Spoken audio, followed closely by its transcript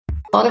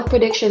A lot of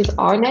predictions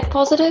are net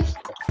positive,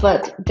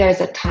 but there's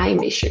a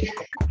time issue,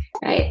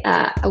 right?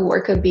 A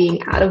worker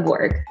being out of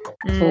work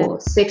for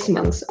 6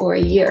 months or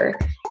a year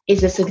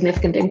is a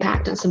significant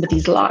impact on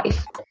somebody's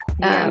life.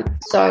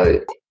 So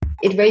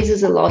it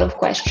raises a lot of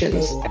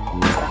questions.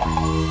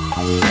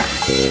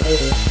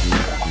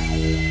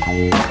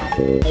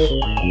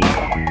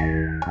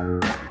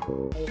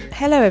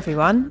 Hello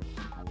everyone.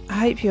 I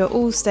hope you're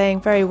all staying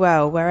very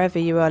well wherever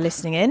you are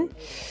listening in.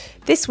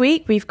 This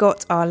week we've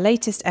got our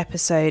latest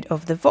episode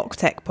of the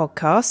Voctech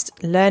podcast,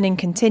 Learning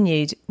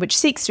Continued, which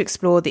seeks to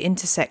explore the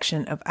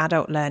intersection of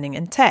adult learning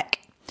and tech.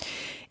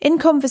 In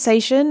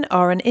conversation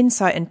are an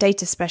insight and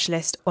data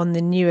specialist on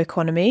the new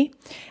economy,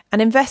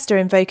 an investor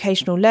in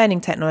vocational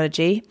learning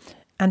technology,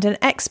 and an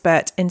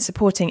expert in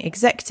supporting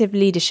executive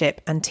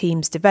leadership and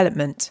teams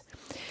development.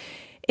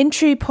 In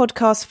true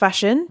podcast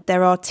fashion,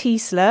 there are tea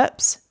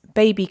slurps,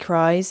 baby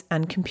cries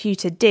and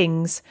computer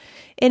dings,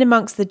 in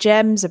amongst the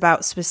gems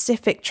about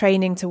specific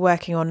training to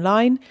working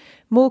online,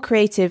 more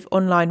creative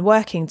online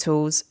working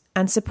tools,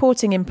 and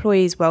supporting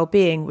employees'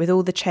 well-being with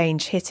all the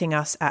change hitting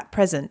us at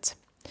present.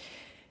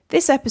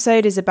 This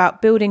episode is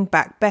about building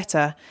back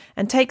better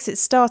and takes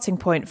its starting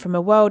point from a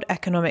World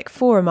Economic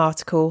Forum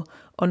article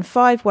on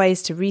 5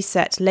 ways to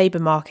reset labour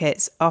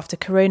markets after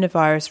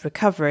coronavirus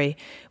recovery,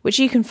 which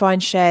you can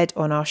find shared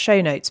on our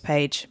show notes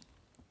page.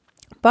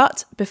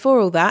 But before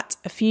all that,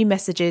 a few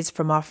messages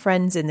from our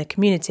friends in the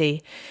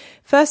community.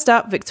 First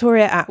up,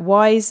 Victoria at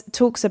Wise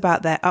talks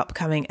about their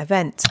upcoming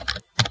event.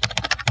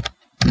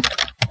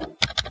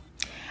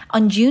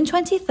 On June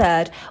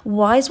 23rd,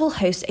 WISE will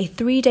host a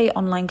 3-day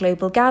online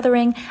global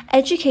gathering,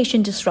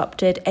 Education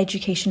Disrupted,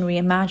 Education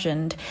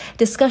Reimagined.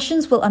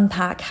 Discussions will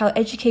unpack how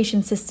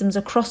education systems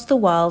across the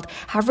world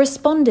have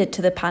responded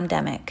to the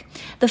pandemic.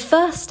 The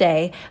first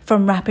day,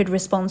 From Rapid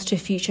Response to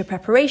Future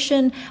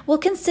Preparation, will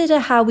consider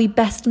how we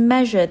best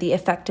measure the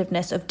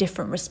effectiveness of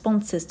different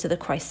responses to the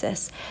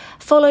crisis,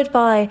 followed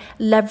by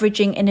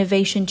Leveraging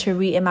Innovation to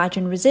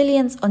Reimagine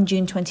Resilience on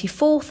June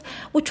 24th,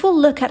 which will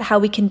look at how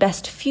we can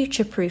best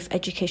future-proof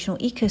education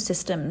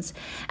ecosystems.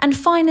 And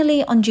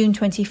finally, on June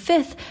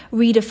 25th,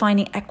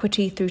 Redefining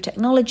Equity Through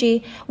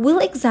Technology will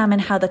examine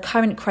how the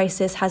current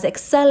crisis has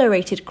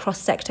accelerated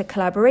cross-sector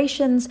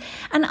collaborations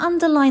and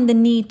underlined the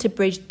need to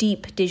bridge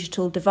deep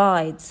digital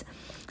divides.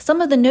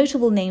 Some of the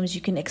notable names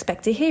you can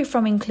expect to hear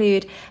from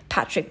include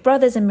Patrick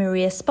Brothers and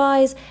Maria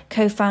Spies,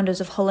 co-founders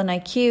of Holland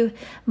IQ,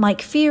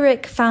 Mike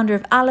Furyk, founder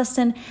of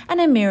Allison, and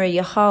Amira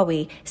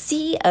Yahawi,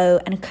 CEO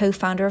and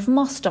co-founder of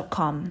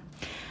Moss.com.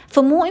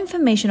 For more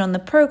information on the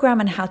program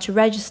and how to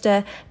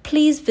register,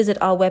 please visit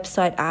our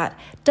website at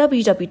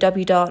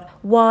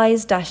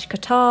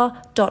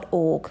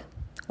www.wise-qatar.org.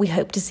 We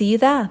hope to see you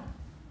there.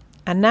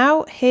 And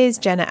now, here's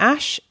Jenna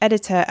Ash,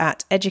 editor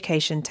at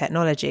Education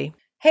Technology.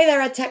 Hey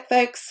there, EdTech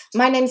folks.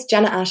 My name's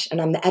Jenna Ash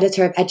and I'm the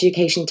editor of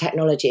Education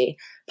Technology,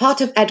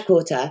 part of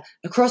EdQuarter,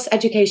 a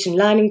cross-education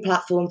learning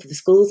platform for the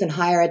schools and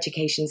higher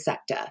education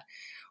sector.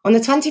 On the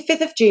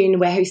 25th of June,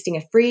 we're hosting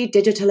a free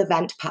digital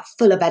event packed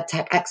full of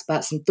EdTech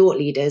experts and thought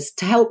leaders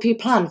to help you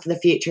plan for the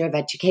future of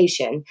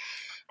education.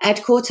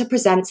 EdQuarter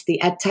presents the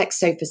EdTech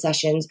Sofa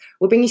Sessions.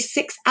 We'll bring you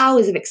 6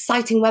 hours of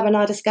exciting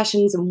webinar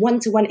discussions and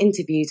one-to-one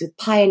interviews with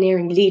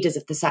pioneering leaders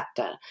of the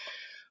sector.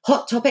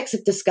 Hot topics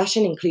of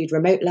discussion include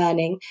remote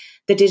learning,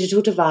 the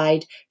digital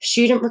divide,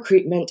 student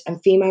recruitment,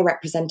 and female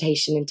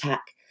representation in tech.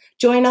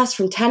 Join us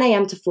from 10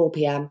 a.m. to 4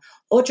 p.m.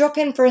 or drop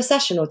in for a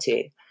session or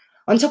two.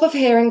 On top of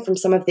hearing from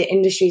some of the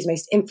industry's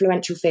most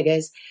influential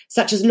figures,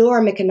 such as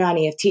Laura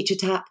Mikanani of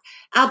TeacherTapp,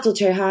 Abdul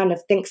Chauhan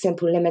of Think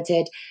Simple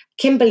Limited,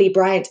 Kimberly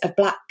Bryant of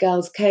Black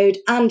Girls Code,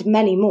 and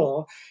many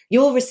more,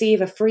 you'll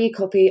receive a free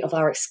copy of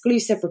our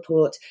exclusive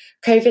report,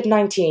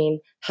 COVID-19,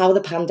 How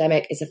the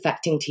Pandemic is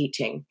Affecting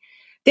Teaching.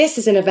 This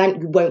is an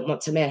event you won't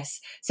want to miss,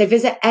 so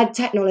visit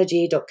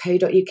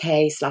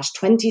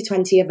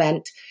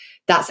edtechnology.co.uk/2020event.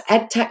 That's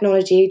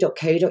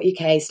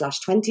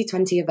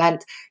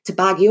edtechnology.co.uk/2020event to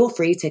bag your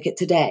free ticket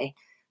today.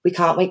 We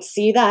can't wait to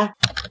see you there.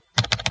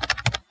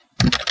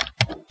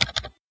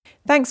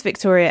 Thanks,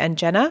 Victoria and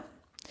Jenna.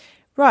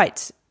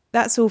 Right,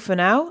 that's all for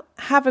now.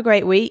 Have a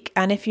great week,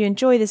 and if you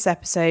enjoy this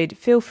episode,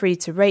 feel free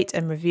to rate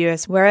and review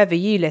us wherever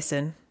you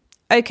listen.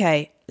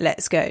 Okay,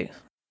 let's go.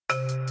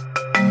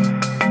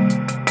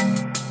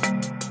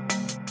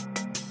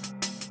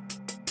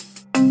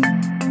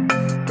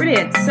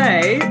 Brilliant. So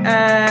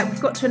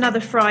we've got to another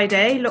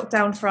Friday,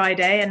 lockdown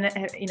Friday, and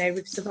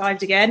we've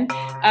survived again.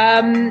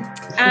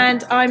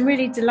 And I'm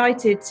really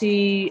delighted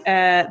to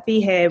be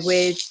here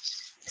with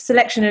a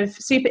selection of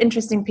super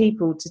interesting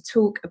people to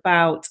talk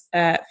about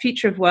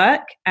future of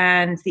work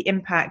and the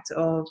impact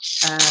of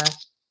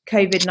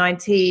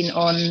COVID-19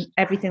 on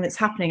everything that's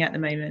happening at the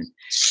moment.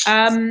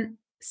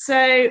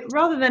 So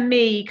rather than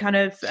me kind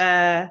of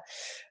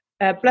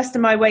bluster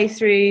my way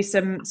through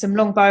some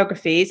long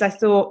biographies, I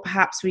thought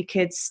perhaps we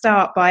could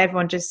start by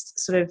everyone just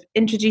sort of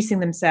introducing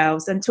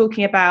themselves and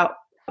talking about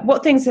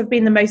what things have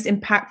been the most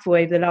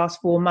impactful over the last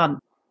 4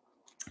 months.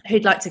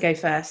 Who'd like to go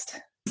first?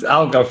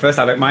 I'll go first.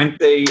 I don't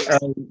mind.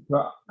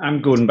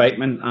 I'm Gordon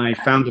Bateman. I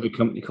founded a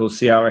company called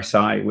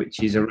CRSI,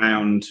 which is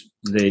around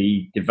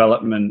the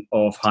development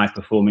of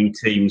high-performing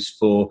teams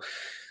for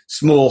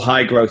small,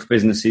 high-growth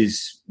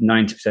businesses,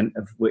 90%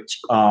 of which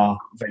are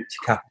venture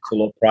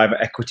capital or private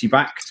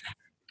equity-backed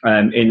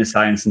in the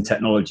science and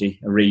technology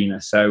arena.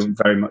 So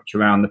very much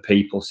around the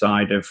people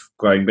side of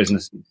growing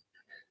businesses.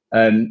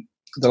 The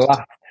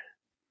last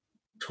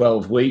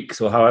 12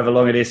 weeks or however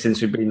long it is since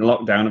we've been in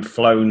lockdown have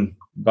flown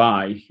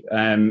by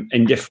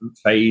in different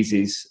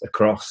phases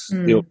across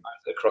the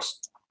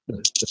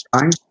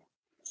time,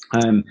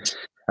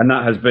 and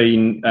that has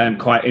been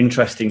quite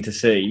interesting to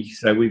see.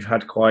 So we've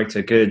had quite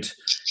a good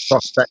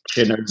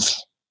cross-section of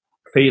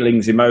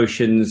feelings,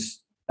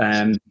 emotions,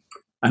 and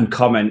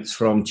comments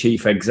from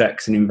chief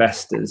execs and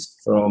investors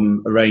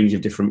from a range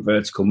of different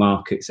vertical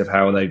markets of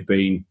how they've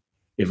been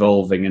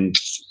evolving and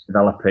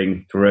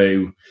developing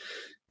through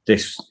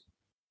this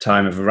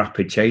time of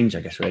rapid change,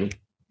 I guess, really.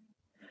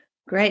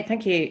 Great,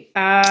 thank you.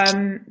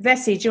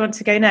 Vessi, do you want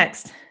to go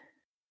next?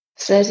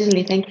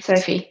 Certainly, thank you,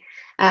 Sophie.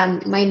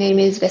 My name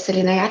is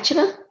Veselina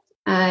Jacina.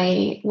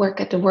 I work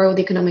at the World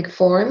Economic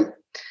Forum,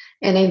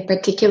 and in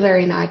particular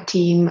in our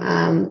team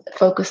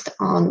focused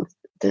on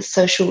the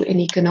social and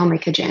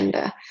economic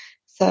agenda.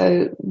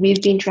 So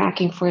we've been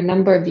tracking for a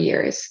number of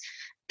years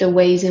the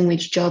ways in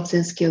which jobs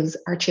and skills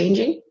are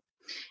changing,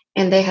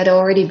 and they had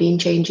already been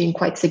changing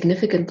quite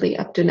significantly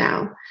up to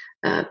now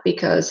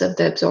because of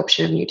the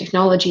absorption of new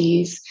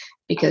technologies,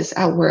 because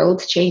our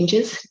world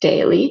changes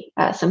daily,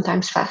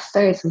 sometimes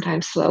faster,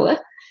 sometimes slower.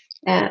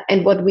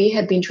 And what we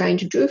had been trying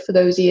to do for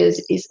those years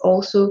is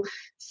also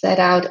set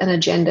out an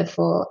agenda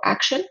for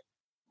action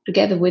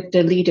together with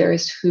the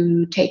leaders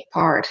who take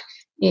part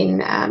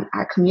in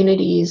our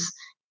communities,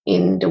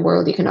 in the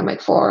World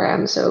Economic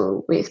Forum,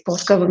 so with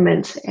both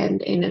governments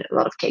and in a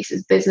lot of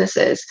cases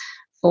businesses,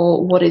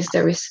 for what is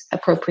the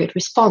appropriate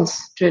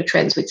response to the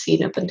trends we've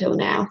seen up until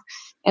now.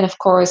 And of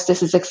course,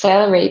 this is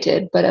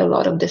accelerated, but a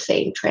lot of the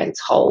same trends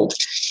hold.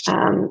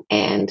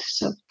 And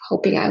so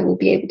hoping I will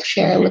be able to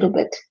share a little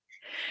bit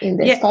in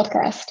this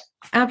podcast.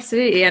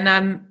 Absolutely. And,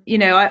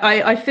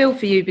 I feel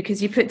for you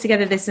because you put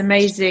together this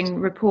amazing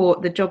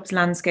report, The Jobs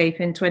Landscape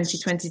in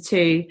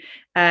 2022,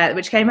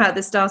 which came out at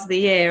the start of the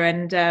year.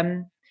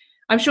 And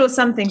I'm sure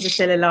some things are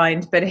still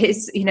aligned, but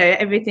it's,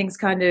 everything's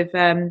kind of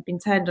been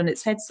turned on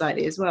its head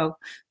slightly as well.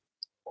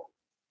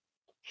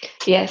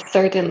 Yes,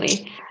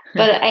 certainly.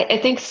 But I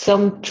think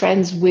some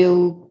trends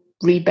will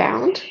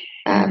rebound,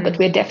 but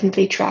we're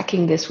definitely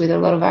tracking this with a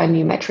lot of our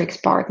new metrics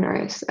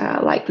partners,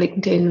 like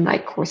LinkedIn,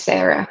 like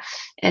Coursera,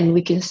 and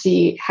we can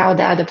see how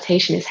the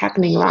adaptation is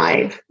happening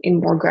live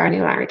in more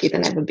granularity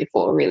than ever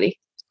before, really.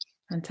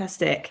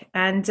 Fantastic.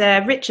 And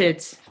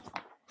Richard?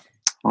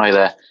 Hi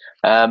there.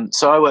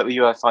 So I work with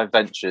Ufi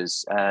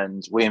Ventures,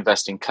 and we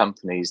invest in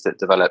companies that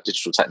develop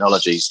digital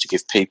technologies to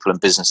give people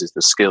and businesses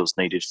the skills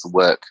needed for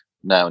work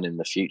now and in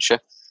the future.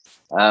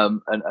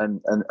 And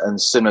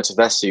similar to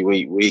Vessi,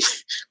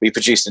 we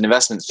produced an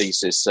investment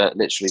thesis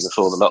literally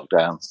before the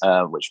lockdown,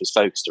 which was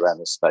focused around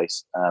this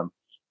space.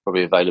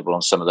 Probably available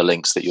on some of the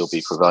links that you'll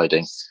be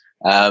providing.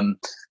 And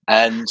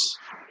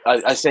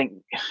I think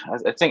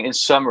in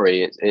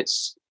summary,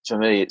 it's for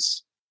me,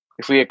 it's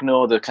if we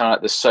ignore the kind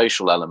of the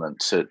social element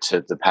to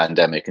the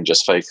pandemic and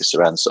just focus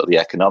around sort of the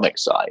economic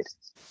side,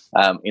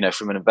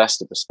 from an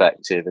investor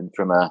perspective and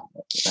from a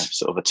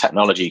sort of a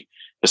technology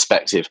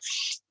perspective,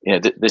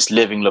 this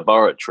living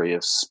laboratory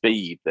of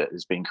speed that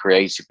has been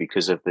created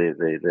because of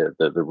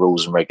the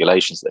rules and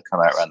regulations that come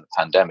out around the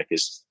pandemic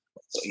is,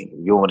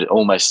 you would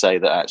almost say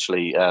that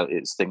actually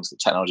it's things that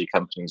technology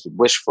companies would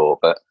wish for,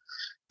 but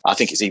I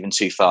think it's even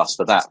too fast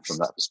for that from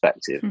that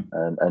perspective.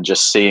 And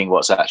just seeing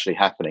what's actually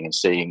happening and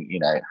seeing,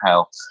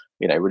 how,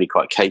 really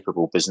quite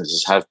capable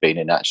businesses have been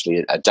in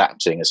actually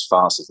adapting as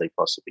fast as they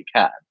possibly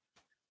can.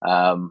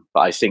 But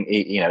I think,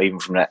 even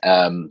from a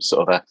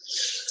sort of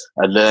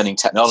a learning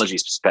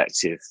technologies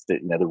perspective, that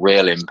the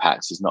real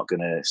impact is not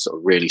going to sort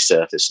of really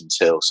surface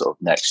until sort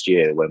of next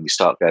year, when we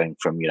start going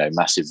from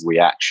massive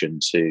reaction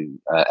to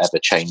ever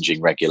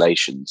changing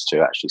regulations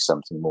to actually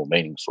something more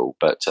meaningful.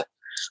 But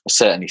I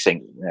certainly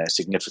think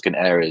significant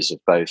areas of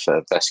both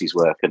Vessi's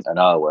work and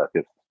our work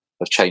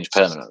have changed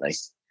permanently.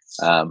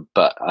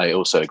 But I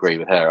also agree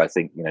with her. I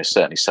think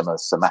certainly some of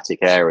the thematic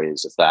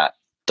areas of that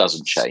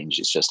doesn't change.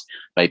 It's just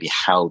maybe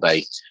how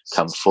they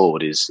come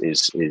forward is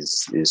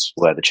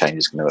where the change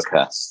is going to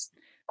occur.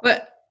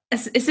 But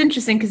it's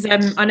interesting because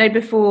I know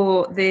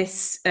before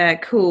this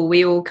call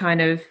we all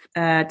kind of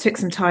took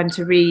some time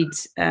to read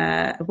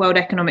a World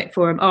Economic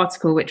Forum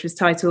article which was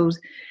titled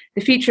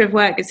 "The Future of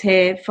Work is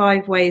Here: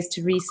 5 Ways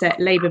to Reset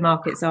Labour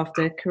Markets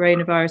After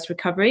Coronavirus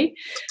Recovery."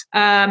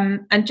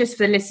 And just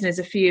for the listeners,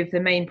 a few of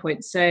the main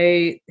points. So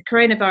the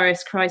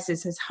coronavirus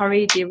crisis has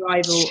hurried the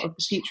arrival of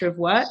the future of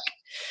work.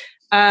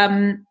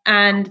 And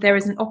there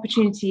is an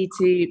opportunity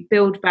to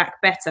build back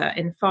better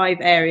in 5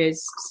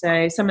 areas.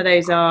 So some of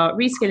those are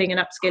reskilling and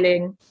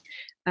upskilling,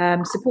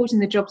 supporting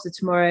the jobs of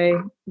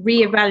tomorrow,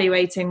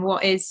 reevaluating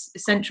what is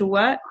essential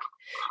work,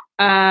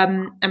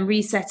 and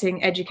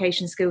resetting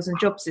education skills and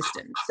job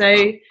systems. So,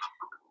 I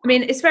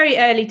mean, it's very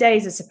early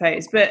days, I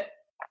suppose, but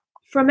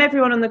from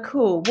everyone on the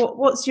call,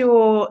 what's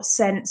your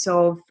sense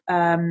of,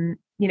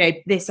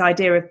 this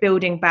idea of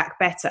building back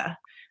better?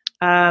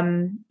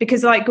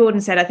 Because like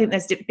Gordon said, I think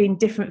there's been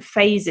different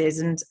phases,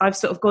 and I've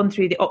sort of gone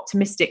through the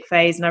optimistic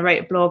phase, and I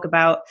wrote a blog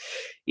about,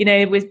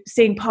 we're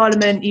seeing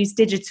Parliament use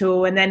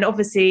digital, and then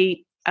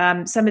obviously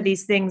some of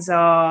these things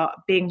are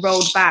being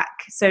rolled back.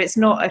 So it's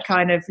not a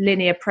kind of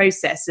linear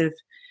process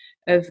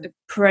of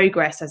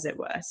progress, as it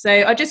were. So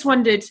I just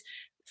wondered,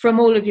 from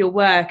all of your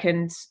work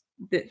and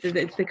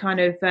the kind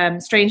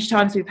of strange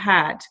times we've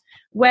had,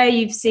 where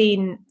you've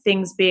seen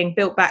things being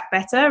built back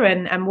better,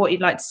 and what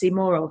you'd like to see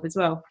more of as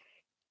well.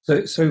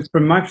 So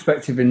from my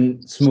perspective,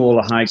 in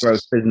smaller, high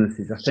growth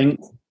businesses, I think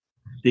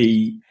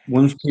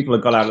once people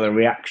have got out of the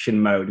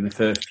reaction mode in the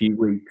first few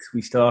weeks,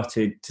 we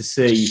started to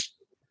see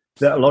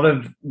that a lot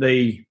of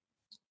the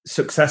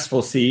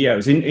successful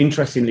CEOs,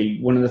 interestingly,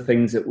 one of the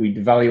things that we'd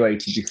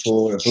evaluated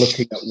before of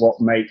looking at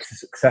what makes a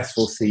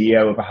successful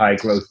CEO of a high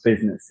growth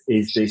business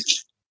is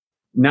this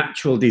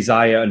natural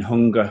desire and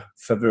hunger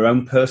for their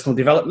own personal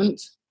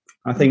development.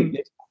 I think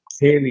this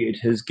period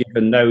has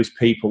given those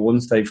people,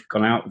 once they've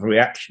gone out of the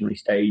reactionary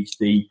stage,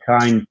 the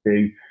time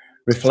to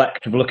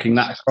reflect of looking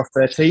that across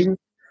their team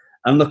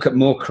and look at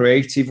more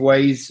creative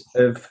ways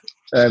of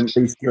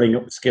reskilling,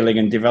 upskilling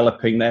and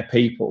developing their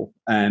people.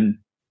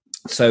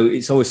 So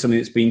it's always something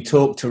that's been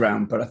talked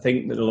around, but I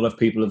think that a lot of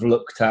people have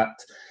looked at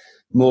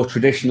more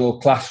traditional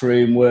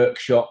classroom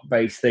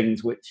workshop-based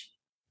things, which,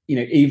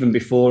 even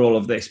before all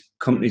of this,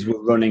 companies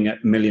were running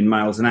at a million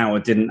miles an hour,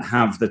 didn't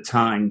have the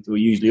time. They were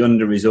usually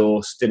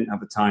under-resourced, didn't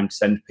have the time to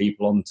send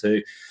people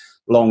onto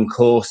long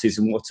courses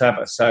and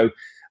whatever. So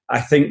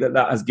I think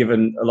that has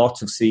given a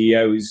lot of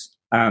CEOs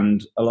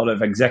and a lot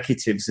of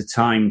executives the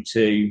time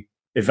to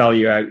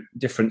evaluate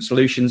different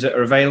solutions that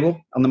are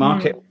available on the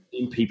market.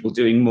 People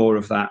doing more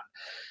of that.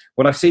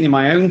 What I've seen in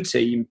my own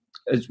team,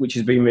 which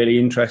has been really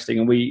interesting,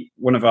 and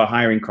one of our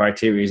hiring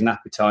criteria is an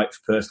appetite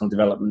for personal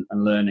development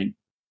and learning.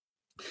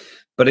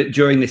 But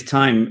during this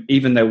time,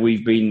 even though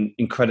we've been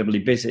incredibly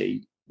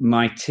busy,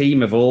 my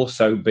team have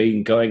also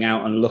been going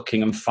out and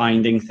looking and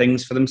finding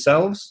things for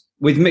themselves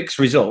with mixed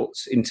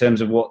results in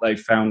terms of what they've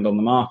found on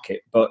the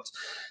market, but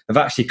have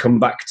actually come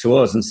back to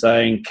us and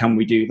saying, can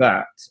we do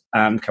that?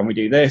 And can we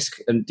do this?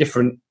 And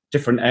different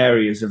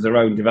areas of their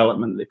own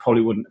development that they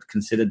probably wouldn't have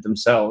considered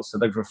themselves. So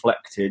they've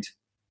reflected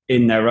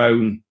in their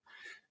own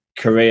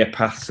career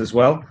paths as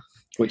well,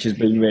 which has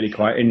been really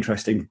quite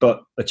interesting.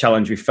 But the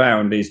challenge we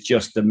found is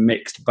just the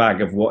mixed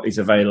bag of what is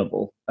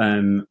available.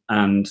 And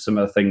some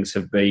of the things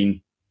have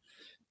been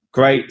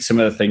great. Some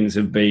of the things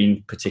have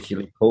been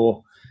particularly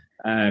poor.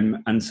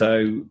 And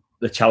so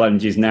the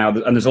challenge is now,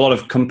 and there's a lot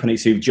of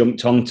companies who've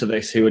jumped onto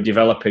this who are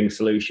developing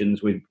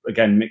solutions with,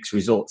 again, mixed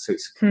results. So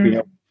it's been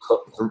able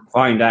to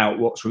find out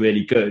what's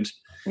really good.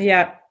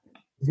 Yeah.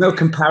 There's no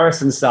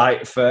comparison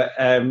site for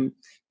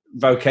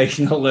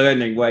vocational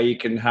learning where you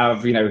can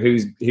have,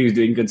 who's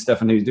doing good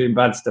stuff and who's doing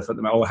bad stuff at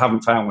the moment, or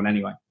haven't found one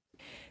anyway.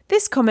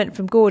 This comment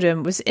from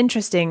Gordon was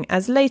interesting,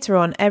 as later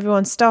on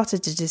everyone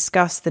started to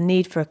discuss the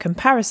need for a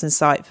comparison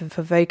site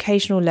for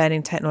vocational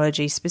learning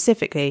technology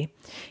specifically.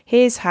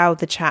 Here's how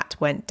the chat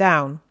went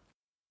down.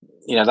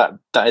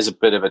 That is a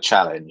bit of a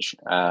challenge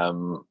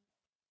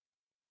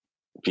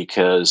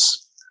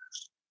because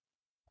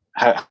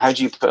how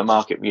do you put a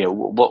market,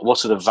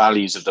 what are the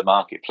values of the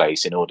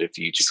marketplace in order for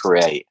you to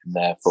create? And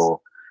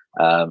therefore,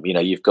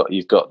 you've got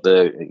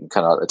the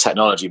kind of the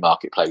technology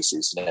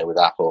marketplaces, with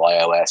Apple,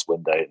 iOS,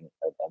 Windows,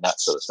 and that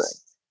sort of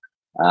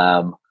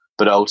thing.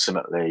 But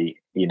ultimately,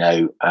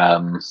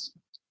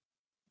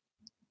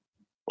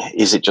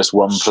 is it just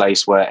one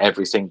place where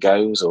everything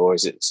goes, or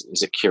is it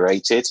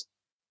curated?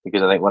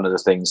 Because I think one of the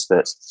things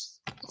that,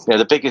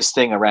 the biggest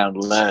thing around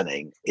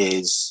learning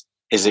is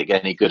it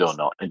any good or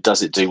not? And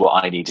does it do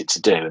what I need it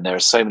to do? And there are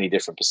so many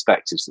different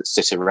perspectives that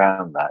sit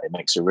around that. It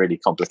makes it really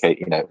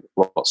complicated.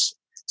 What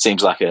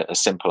seems like a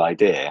simple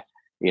idea,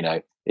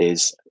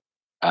 is,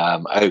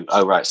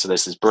 right, so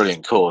there's this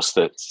brilliant course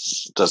that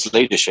does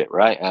leadership,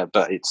 right?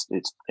 But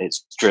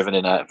it's driven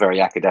in a very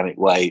academic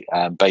way,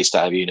 based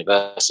out of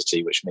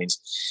university, which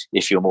means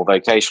if you're more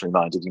vocationally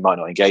minded, you might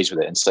not engage with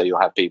it. And so you'll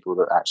have people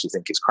that actually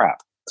think it's crap.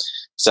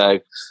 So,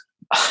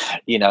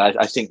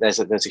 I think there's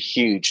a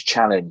huge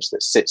challenge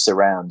that sits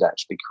around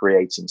actually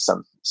creating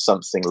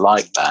something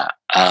like that.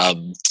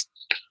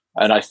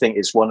 And I think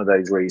it's one of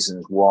those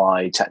reasons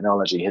why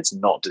technology has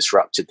not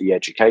disrupted the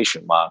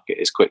education market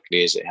as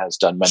quickly as it has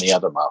done many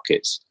other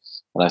markets.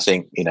 And I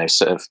think, I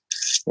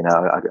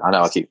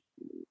know I keep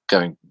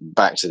going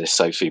back to this,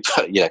 Sophie,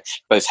 but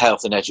both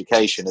health and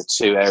education are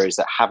two areas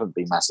that haven't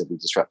been massively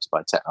disrupted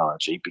by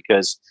technology,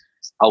 because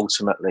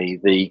ultimately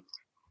the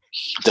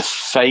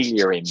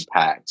failure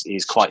impact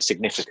is quite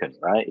significant,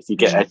 right? If you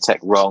get ed tech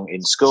wrong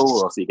in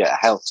school, or if you get a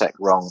health tech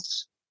wrong,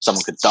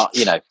 someone could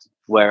die,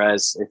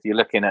 whereas if you're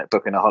looking at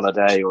booking a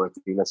holiday, or if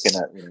you're looking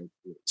at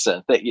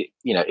certain things,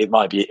 it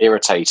might be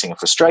irritating and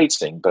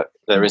frustrating, but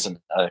there isn't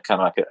a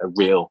kind of like a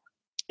real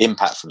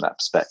impact from that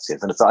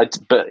perspective.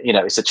 But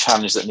it's a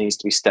challenge that needs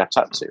to be stepped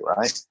up to,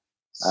 right?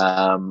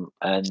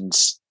 And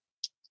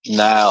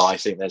now I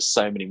think there's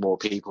so many more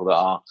people that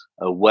are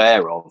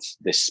aware of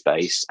this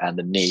space and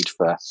the need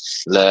for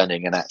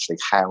learning, and actually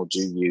how do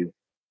you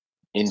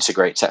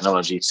integrate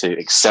technology to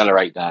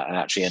accelerate that and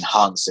actually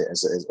enhance it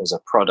as a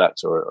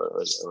product or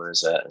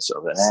as a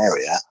sort of an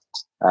area,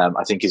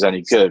 I think is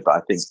only good. But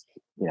I think,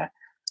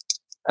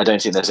 I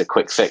don't think there's a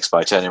quick fix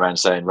by turning around and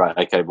saying, right,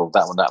 okay, well,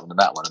 that one, and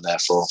that one, and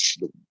therefore,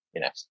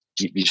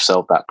 you've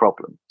solved that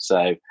problem.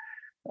 So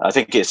I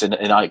think it's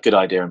a good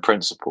idea in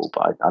principle,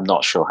 but I'm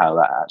not sure how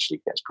that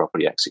actually gets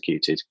properly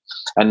executed.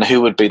 And who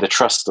would be the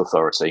trust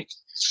authority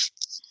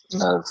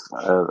of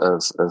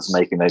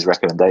making those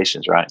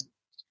recommendations, right?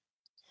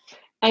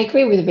 I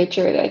agree with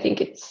Richard. I think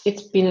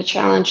it's been a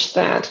challenge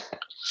to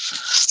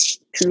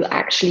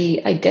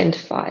actually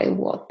identify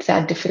what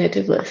that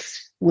definitive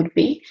list would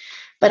be.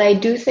 But I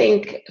do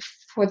think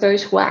for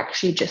those who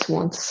actually just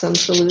want some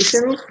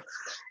solutions,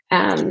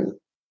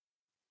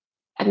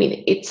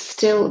 there's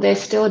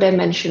still a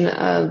dimension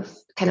of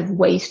kind of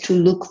ways to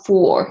look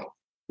for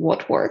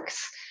what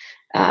works,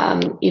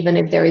 even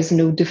if there is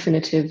no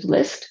definitive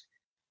list.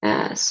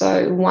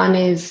 So one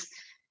is,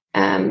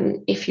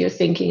 if you're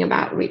thinking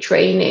about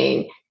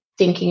retraining,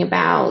 thinking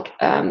about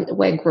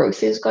where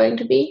growth is going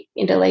to be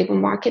in the labor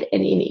market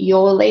and in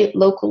your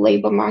local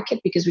labor market,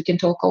 because we can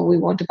talk all we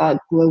want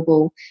about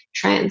global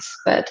trends,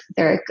 but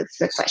there's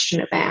a question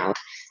about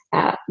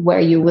where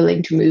you're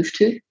willing to move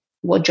to,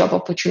 what job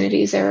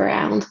opportunities are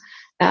around,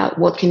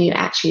 what can you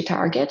actually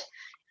target.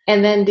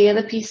 And then the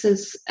other piece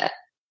is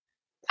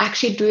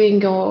actually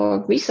doing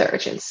your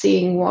research and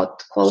seeing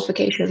what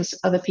qualifications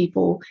other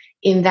people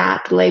in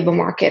that labor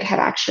market have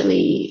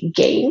actually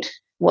gained,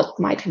 what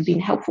might have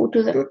been helpful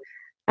to them,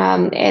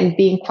 and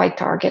being quite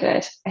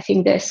targeted. I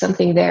think there's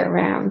something there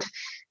around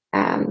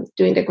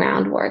doing the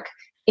groundwork.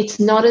 It's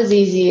not as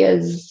easy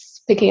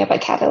as picking up a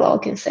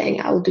catalog and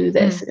saying, I'll do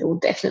this, and it will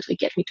definitely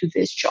get me to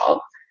this job.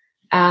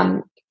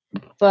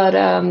 But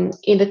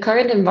in the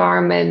current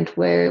environment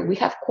where we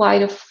have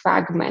quite a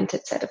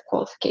fragmented set of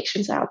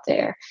qualifications out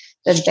there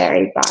that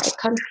vary by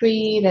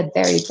country, that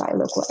vary by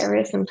local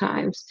area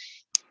sometimes,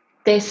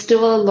 there's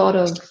still a lot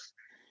of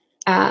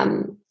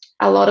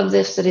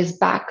this that is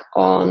back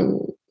on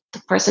the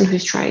person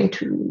who's trying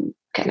to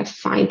kind of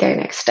find their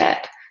next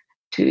step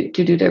to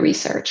do the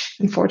research,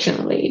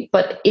 unfortunately.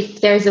 But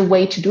if there's a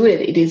way to do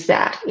it, it is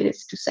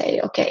to say,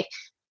 okay,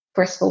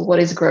 first of all, what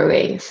is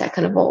growing?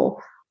 Second of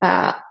all,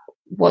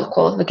 what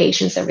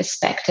qualifications are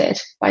respected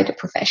by the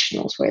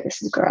professionals where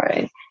this is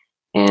growing?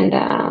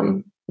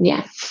 And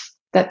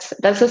that's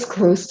as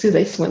close to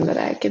this one that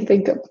I can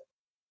think of.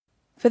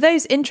 For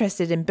those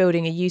interested in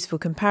building a useful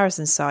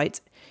comparison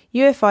site,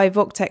 Ufi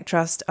Voctech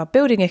Trust are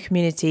building a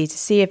community to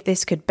see if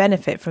this could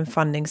benefit from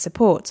funding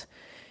support.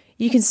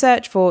 You can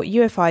search for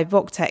Ufi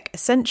Voctech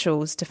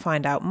Essentials to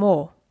find out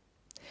more.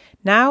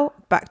 Now,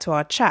 back to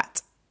our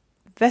chat.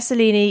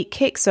 Vesselini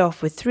kicks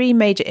off with 3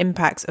 major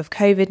impacts of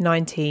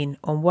COVID-19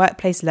 on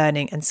workplace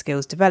learning and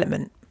skills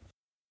development.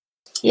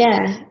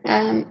 Yeah,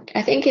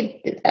 I think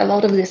a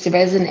lot of this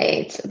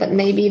resonates, but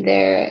maybe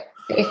there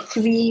are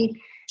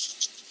three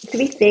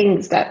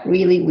things that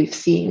really we've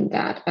seen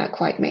that are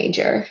quite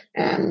major.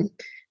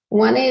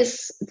 One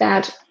is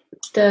that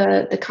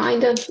the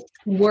kind of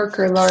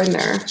worker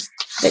learner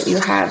that you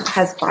have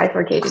has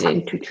bifurcated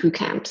into 2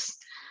 camps.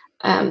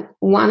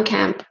 One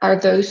camp are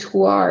those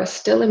who are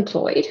still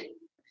employed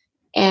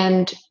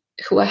and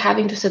who are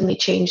having to suddenly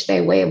change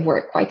their way of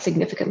work quite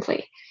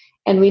significantly.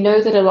 And we know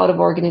that a lot of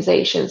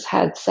organizations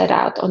had set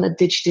out on a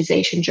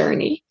digitization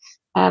journey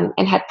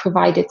and had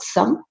provided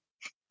some,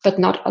 but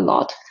not a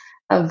lot,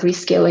 of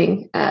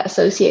reskilling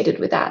associated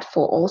with that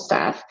for all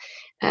staff.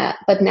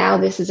 But now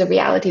this is a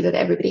reality that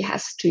everybody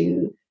has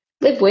to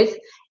live with.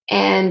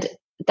 And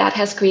that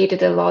has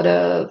created a lot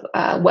of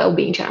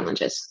well-being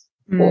challenges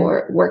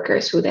for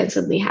workers who then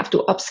suddenly have to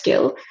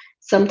upskill,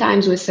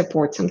 sometimes with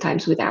support,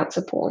 sometimes without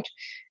support.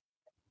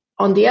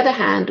 On the other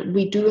hand,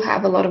 we do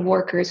have a lot of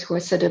workers who are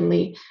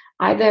suddenly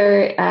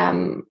either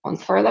on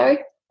furlough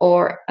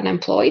or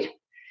unemployed.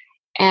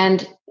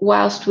 And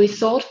whilst we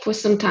thought for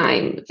some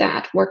time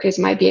that workers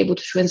might be able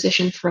to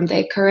transition from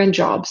their current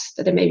jobs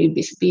that are maybe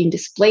being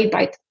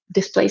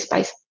displaced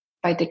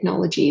by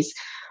technologies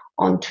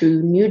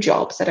onto new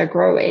jobs that are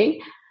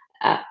growing,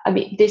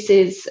 this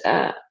is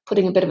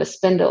putting a bit of a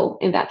spindle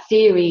in that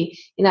theory,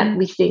 in that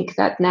we think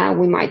that now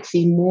we might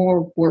see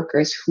more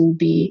workers who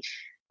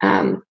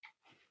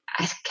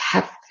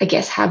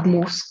have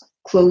more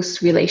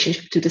close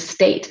relationship to the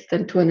state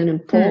than to an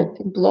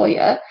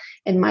employer,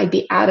 and might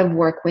be out of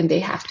work when they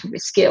have to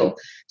reskill.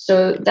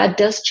 So that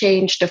does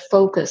change the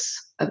focus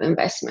of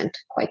investment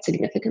quite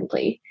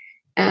significantly.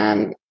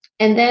 And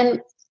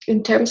then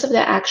in terms of the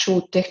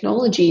actual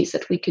technologies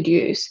that we could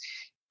use,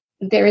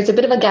 there is a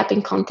bit of a gap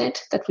in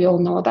content that we all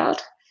know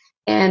about.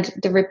 And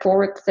the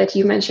report that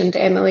you mentioned,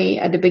 Emily,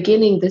 at the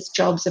beginning, this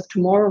Jobs of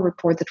Tomorrow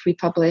report that we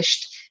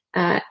published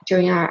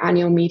during our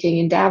annual meeting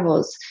in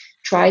Davos,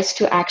 tries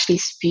to actually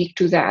speak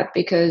to that,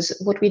 because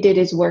what we did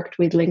is worked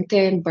with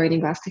LinkedIn, Burning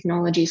Glass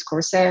Technologies,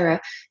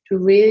 Coursera, to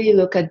really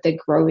look at the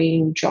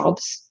growing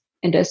jobs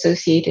and the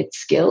associated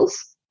skills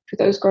to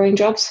those growing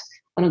jobs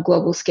on a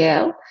global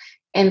scale,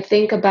 and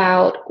think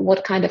about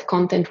what kind of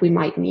content we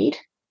might need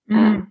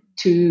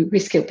to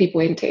reskill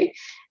people into.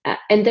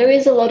 And there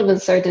is a lot of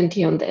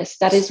uncertainty on this.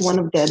 That is one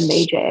of the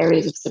major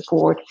areas of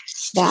support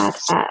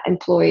that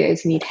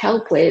employers need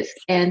help with.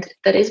 And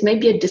that is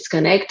maybe a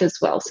disconnect as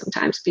well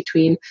sometimes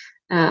between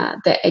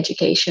the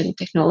education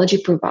technology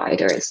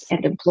providers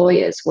and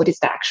employers. What is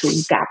the actual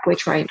gap we're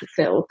trying to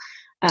fill?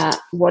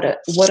 What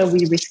are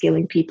we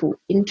reskilling people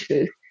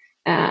into?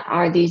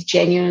 Are these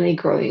genuinely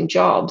growing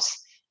jobs?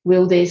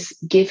 Will this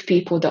give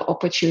people the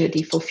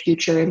opportunity for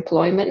future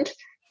employment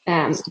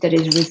that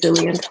is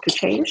resilient to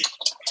change?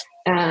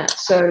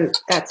 So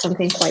that's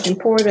something quite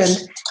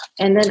important.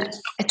 And then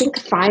I think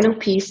the final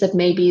piece that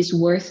maybe is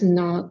worth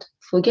not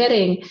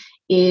forgetting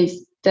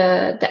is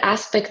the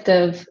aspect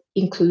of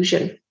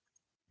inclusion.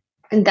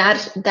 And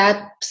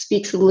that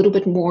speaks a little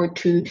bit more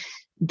to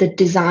the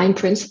design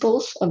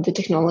principles of the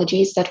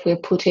technologies that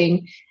we're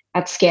putting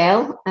at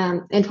scale.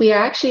 And we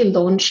are actually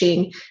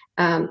launching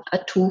a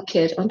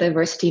toolkit on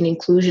diversity and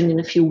inclusion in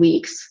a few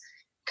weeks,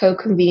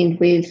 co-convened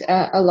with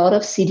a lot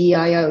of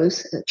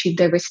CDIOs, Chief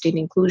Diversity and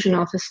Inclusion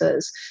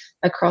Officers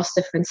across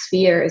different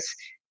spheres.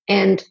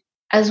 And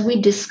as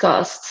we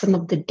discussed some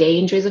of the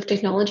dangers of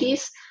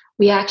technologies,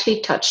 we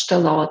actually touched a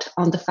lot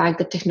on the fact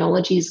that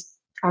technologies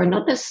are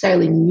not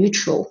necessarily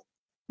neutral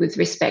with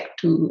respect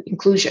to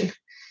inclusion.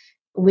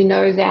 We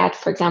know that,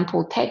 for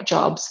example, tech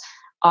jobs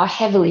are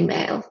heavily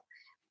male.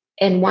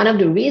 And one of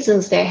the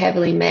reasons they're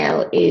heavily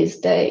male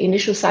is the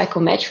initial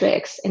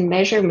psychometrics and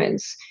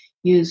measurements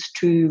used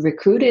to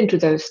recruit into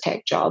those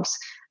tech jobs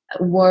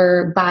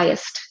were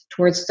biased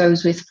towards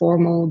those with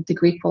formal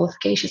degree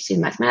qualifications in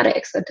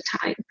mathematics at the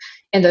time.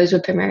 And those were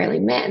primarily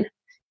men.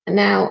 And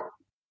now,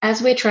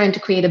 as we're trying to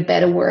create a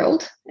better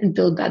world and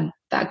build that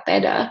back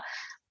better,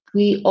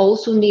 we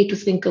also need to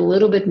think a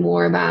little bit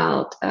more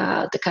about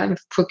the kind of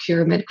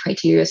procurement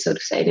criteria, so to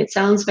say. And it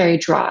sounds very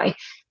dry,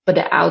 but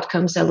the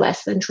outcomes are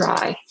less than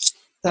dry.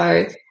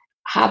 So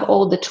have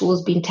all the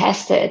tools been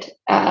tested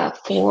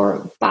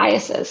for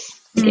biases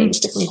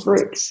against different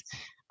groups?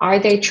 Are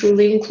they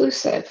truly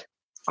inclusive?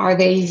 Are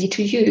they easy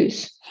to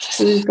use?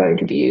 Who's going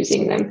to be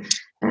using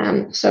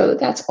them? So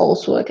that's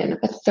also a kind of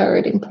a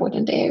third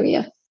important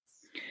area.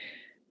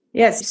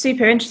 Yes,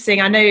 super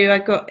interesting. I know I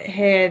got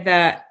here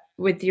that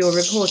with your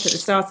report at the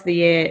start of the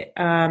year,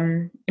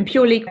 in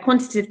purely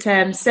quantitative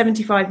terms,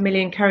 75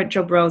 million current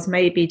job roles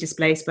may be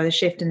displaced by the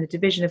shift in the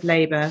division of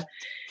labour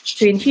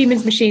between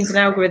humans, machines and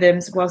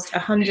algorithms, whilst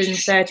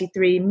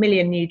 133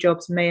 million new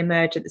jobs may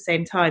emerge at the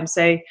same time.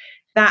 So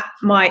that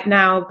might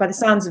now, by the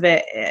sounds of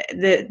it,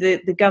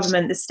 the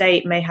government, the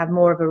state may have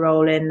more of a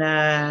role in,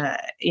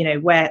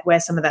 where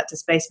some of that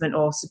displacement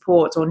or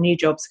support or new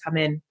jobs come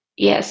in.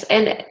 Yes,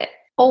 and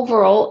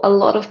overall, a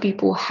lot of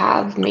people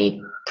have made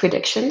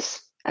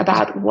predictions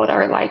about what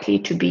are likely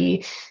to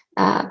be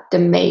the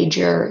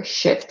major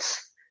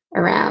shifts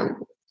around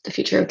the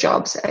future of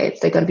jobs. Is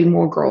there going to be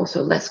more growth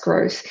or less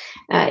growth?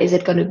 Is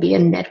it going to be a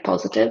net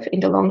positive in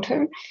the long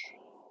term?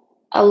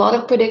 A lot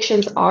of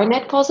predictions are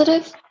net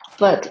positive,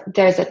 but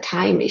there's a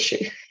time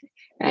issue,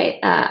 right?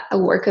 A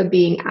worker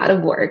being out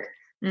of work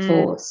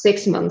for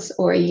 6 months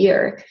or a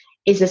year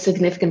is a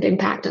significant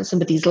impact on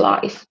somebody's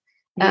life.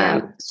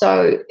 Yeah.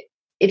 So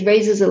it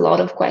raises a lot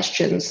of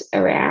questions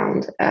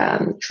around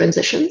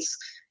transitions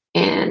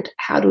and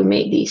how do we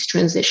make these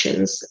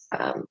transitions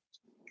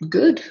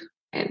good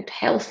and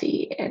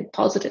healthy and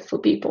positive for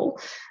people.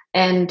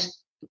 And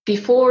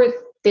before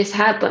this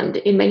happened,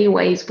 in many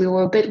ways, we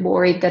were a bit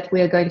worried that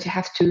we are going to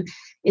have to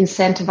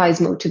incentivize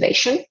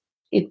motivation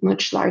in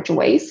much larger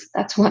ways.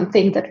 That's one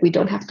thing that we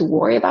don't have to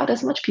worry about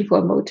as much. People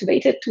are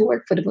motivated to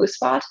work for the most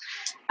part.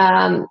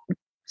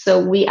 So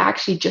we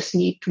actually just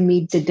need to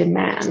meet the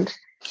demand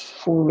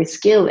for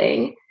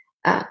reskilling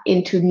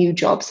into new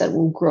jobs that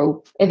will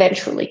grow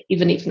eventually,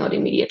 even if not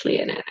immediately.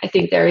 And I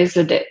think there is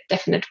a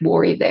definite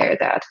worry there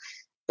that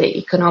the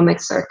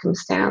economic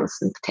circumstance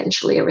and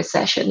potentially a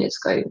recession is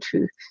going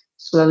to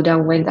slow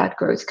down when that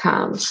growth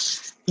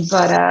comes.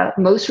 But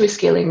most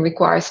reskilling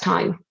requires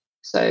time.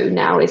 So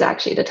now is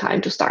actually the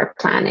time to start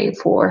planning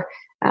for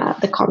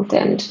the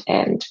content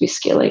and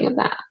reskilling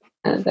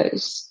of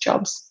those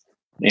jobs.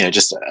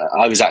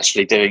 I was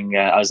actually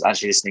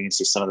listening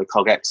to some of the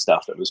CogX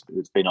stuff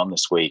that's been on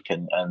this week,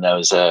 and there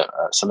was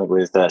something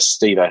with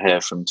Steve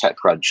O'Hare from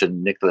TechCrunch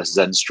and Nicholas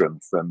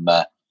Zenstrom from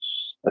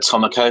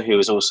Atomico, who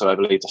was also, I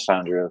believe, the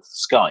founder of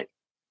Skype.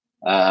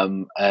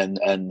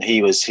 And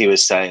he was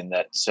saying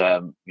that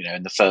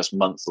in the first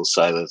month or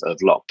so of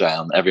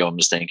lockdown, everyone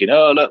was thinking,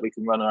 oh look, we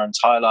can run our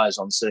entire lives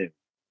on Zoom.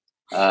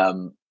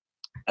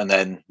 And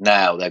then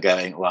now they're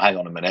going, well, hang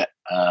on a minute.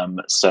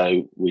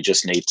 So we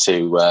just need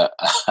to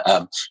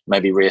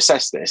maybe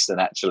reassess this. And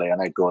actually, I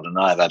know Gordon and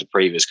I have had a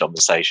previous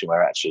conversation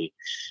where actually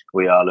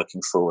we are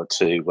looking forward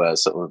to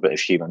sort of a bit of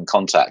human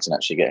contact and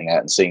actually getting out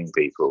and seeing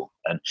people.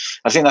 And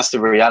I think that's the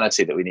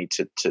reality that we need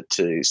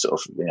to sort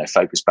of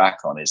focus back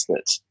on, is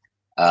that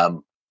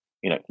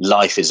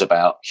life is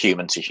about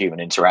human to human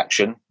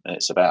interaction, and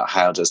it's about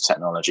how does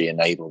technology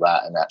enable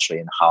that and actually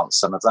enhance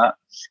some of that.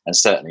 And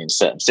certainly in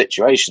certain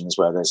situations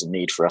where there's a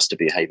need for us to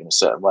behave in a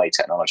certain way,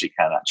 technology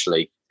can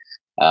actually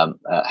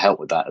help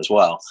with that as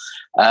well.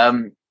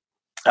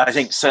 I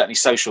think certainly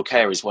social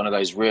care is one of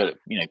those real,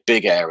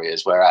 big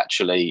areas where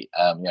actually,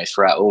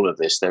 throughout all of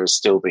this, there has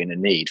still been a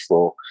need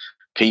for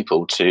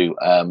people to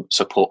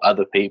support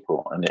other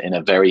people in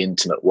a very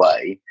intimate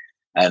way.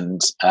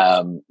 And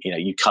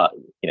you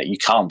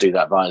can't do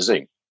that via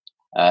Zoom,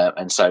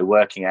 and so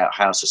working out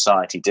how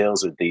society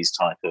deals with these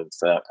type of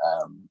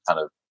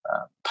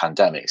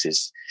pandemics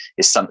is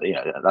something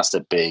that's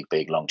a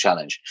big long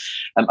challenge.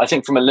 I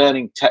think from a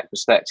learning tech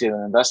perspective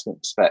and investment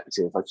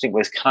perspective, I think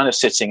we're kind of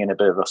sitting in a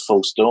bit of a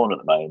false dawn at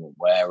the moment,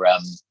 where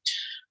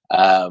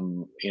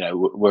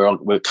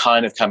we're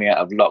kind of coming out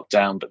of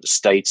lockdown, but the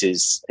state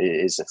is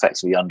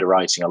effectively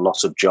underwriting a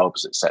lot of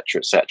jobs,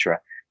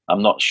 etc.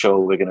 I'm not sure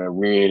we're going to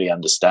really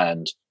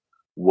understand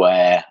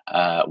where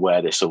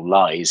this all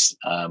lies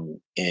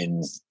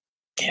in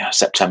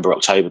September,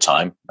 October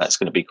time. That's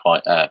going to be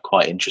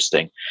quite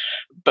interesting.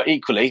 But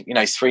equally,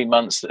 3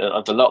 months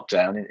of the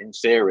lockdown, in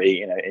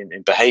theory,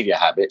 in behaviour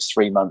habits,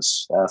 3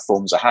 months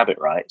forms a habit,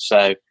 right?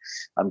 So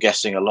I'm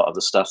guessing a lot of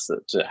the stuff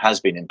that has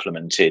been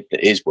implemented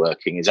that is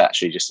working is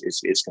actually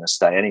it's going to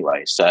stay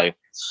anyway. So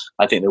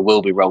I think there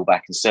will be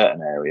rollback in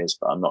certain areas,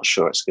 but I'm not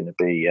sure it's going to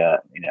be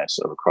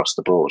sort of across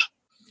the board.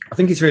 I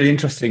think it's really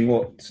interesting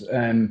what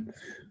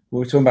we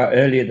were talking about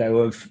earlier, though,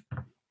 of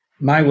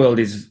my world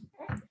is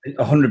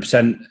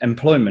 100%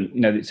 employment.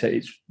 It's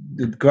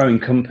the growing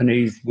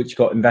companies which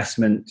got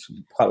investment.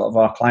 Quite a lot of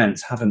our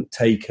clients haven't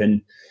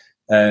taken,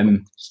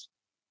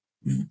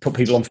 put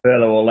people on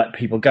furlough or let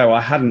people go.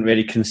 I hadn't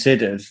really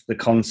considered the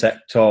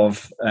concept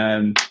of,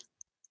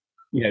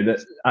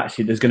 that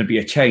actually there's going to be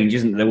a change,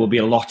 isn't there? There will be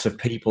a lot of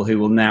people who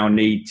will now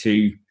need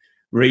to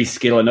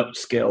reskill and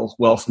upskill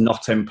whilst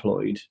not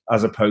employed,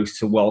 as opposed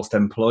to whilst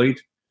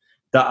employed.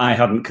 That I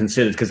hadn't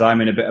considered, because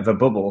I'm in a bit of a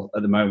bubble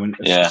at the moment.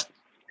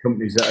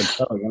 Companies that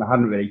are growing, and I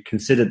hadn't really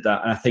considered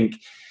that. And I think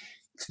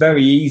it's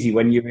very easy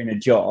when you're in a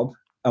job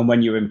and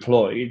when you're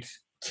employed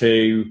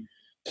to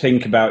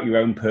think about your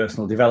own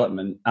personal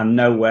development and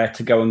know where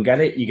to go and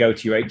get it. You go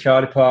to your HR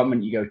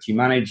department, you go to your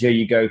manager,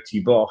 you go to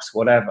your boss,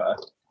 whatever,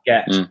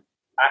 get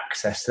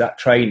access to that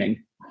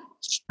training.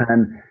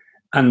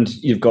 And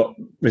you've got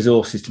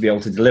resources to be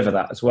able to deliver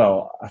that as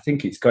well. I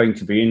think it's going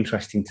to be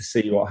interesting to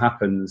see what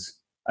happens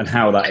and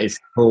how that is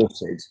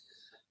supported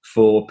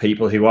for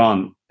people who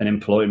aren't in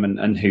employment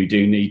and who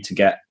do need to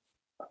get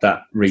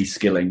that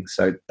reskilling.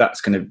 So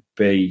that's going to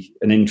be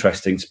an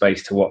interesting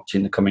space to watch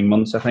in the coming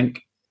months, I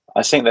think.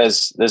 I think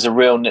there's a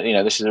real,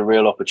 this is a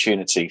real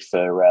opportunity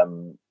for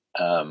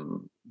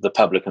the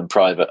public and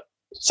private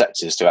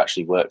sectors to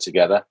actually work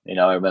together.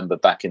 I remember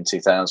back in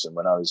 2000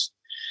 when I was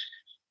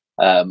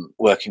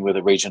working with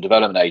a regional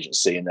development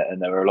agency, and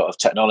there were a lot of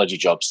technology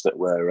jobs that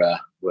were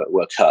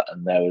cut,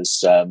 and there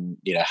was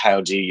how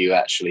do you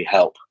actually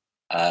help?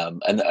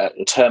 And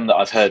a term that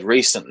I've heard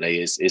recently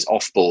is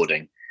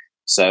offboarding.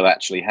 So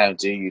actually, how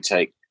do you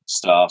take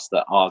staff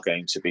that are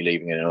going to be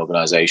leaving an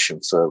organisation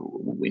for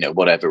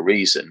whatever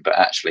reason, but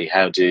actually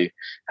how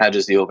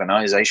does the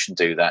organisation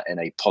do that in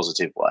a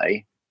positive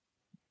way?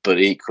 But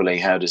equally,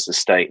 how does the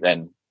state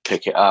then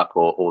pick it up,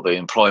 or the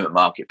employment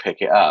market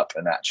pick it up?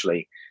 And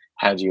actually,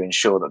 how do you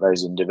ensure that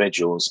those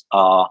individuals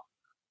are,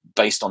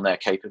 based on their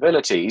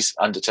capabilities,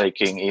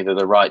 undertaking either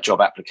the right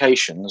job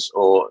applications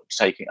or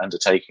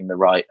undertaking the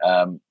right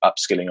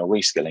upskilling or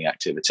reskilling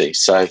activities?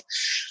 So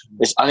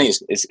I think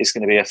it's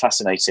going to be a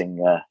fascinating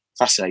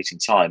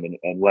time,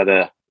 and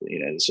whether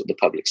the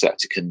public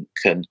sector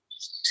can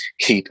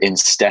keep in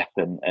step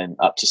and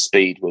up to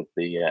speed with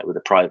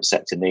the private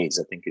sector needs.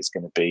 I think it's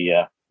going to be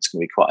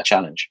quite a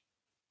challenge.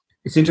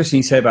 It's interesting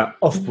you say about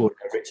offboard,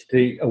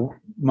 Rich.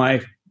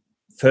 My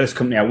first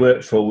company I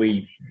worked for,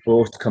 we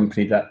bought a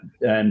company that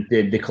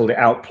they called it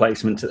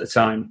outplacement at the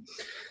time.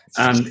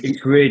 And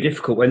it's really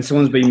difficult when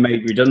someone's been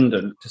made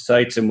redundant to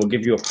say to them, we'll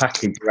give you a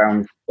package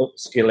around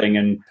upskilling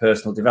and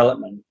personal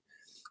development.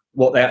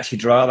 What they actually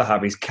rather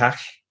have is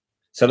cash.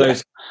 So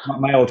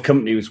my old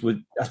company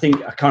I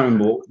can't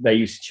remember what they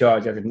used to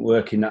charge. I didn't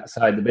work in that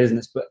side of the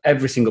business, but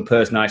every single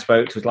person I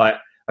spoke to was like,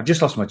 I've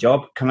just lost my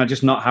job. Can I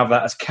just not have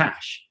that as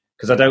cash?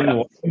 Because I don't know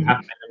what's going to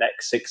happen in the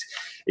next 6.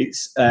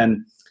 It's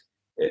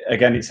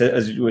again, it's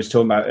as we were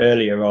talking about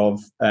earlier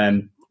of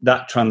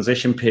that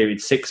transition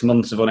period. 6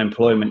 months of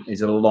unemployment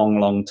is a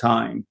long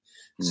time.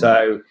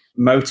 So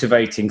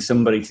motivating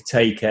somebody to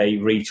take a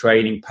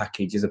retraining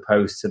package as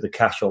opposed to the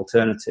cash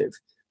alternative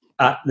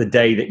at the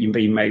day that you've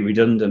been made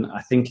redundant,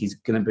 I think is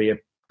going to be a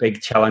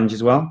big challenge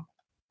as well.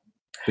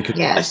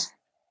 Because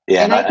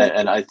Yeah,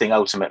 and I think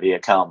ultimately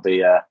it can't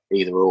be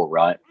either or,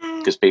 right?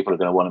 Because people are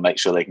going to want to make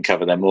sure they can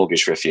cover their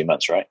mortgage for a few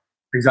months, right?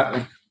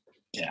 Exactly.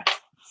 Yeah.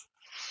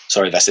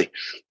 Sorry, Vessi.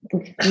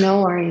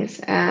 No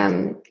worries.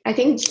 I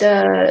think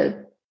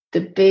the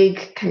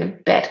big kind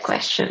of bet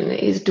question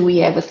is, do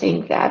we ever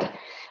think that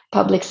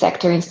public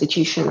sector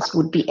institutions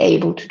would be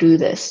able to do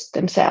this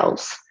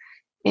themselves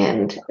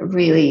and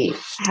really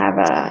have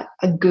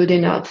a good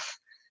enough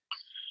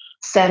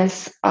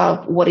sense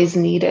of what is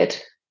needed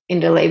in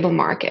the labor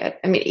market?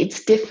 I mean,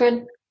 it's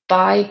different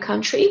by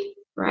country,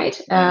 right?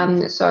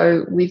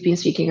 So we've been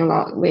speaking a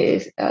lot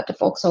with the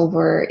folks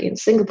over in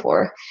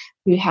Singapore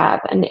who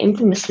have an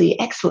infamously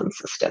excellent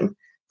system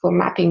for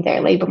mapping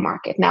their labor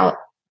market. Now,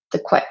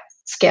 the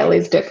scale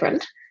is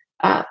different,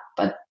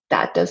 but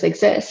that does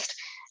exist.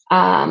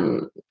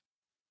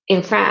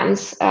 In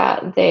France,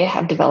 they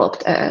have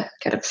developed a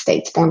kind of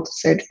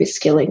state-sponsored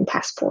reskilling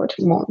passport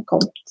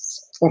called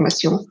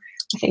Formation,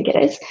 I think it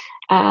is.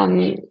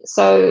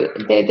 So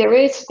there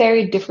is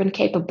very different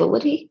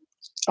capability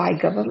by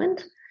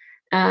government.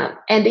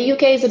 And the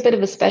UK is a bit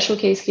of a special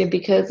case here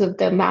because of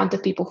the amount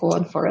of people who are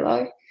on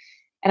furlough.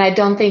 And I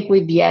don't think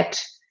we've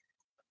yet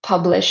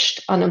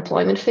published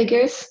unemployment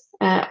figures.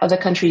 Other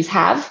countries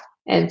have.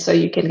 And so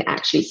you can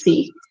actually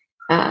see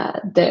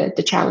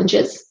the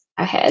challenges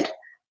ahead.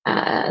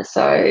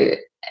 So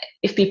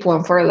if people are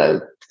on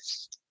furlough,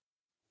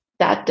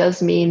 that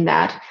does mean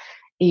that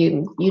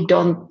you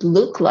don't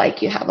look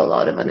like you have a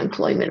lot of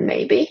unemployment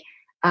maybe,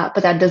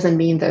 but that doesn't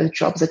mean those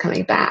jobs are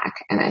coming back.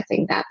 And I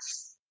think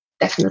that's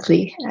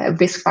definitely a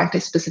risk factor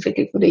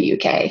specifically for the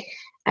UK,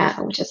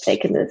 which has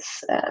taken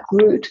this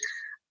route.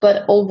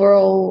 But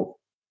overall,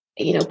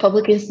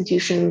 public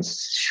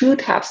institutions should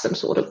have some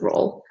sort of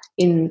role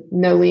in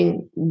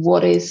knowing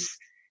what is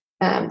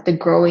the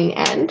growing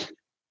end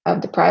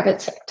of the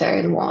private sector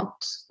and what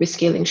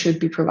reskilling should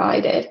be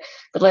provided.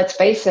 But let's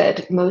face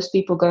it, most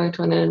people going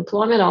to an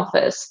unemployment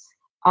office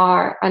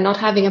are not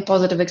having a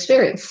positive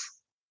experience.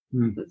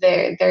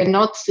 They're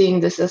not seeing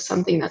this as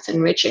something that's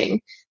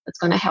enriching, that's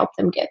going to help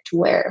them get to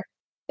where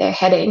they're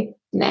heading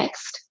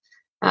next.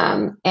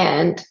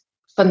 And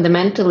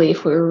fundamentally,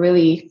 if we're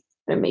really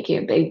making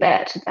a big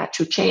bet, that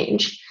should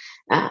change.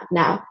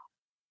 Now,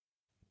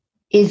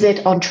 is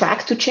it on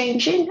track to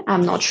changing?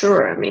 I'm not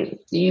sure. I mean,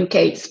 the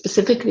UK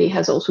specifically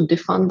has also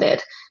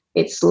defunded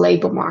its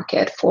labour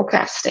market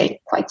forecasting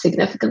quite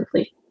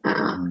significantly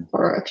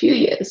for a few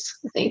years,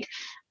 I think.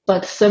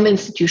 But some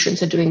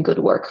institutions are doing good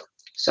work.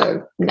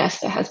 So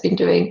Nesta has been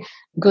doing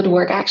good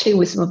work actually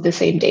with some of the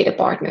same data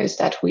partners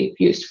that we've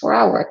used for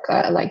our work,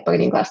 like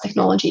Burning Glass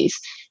Technologies,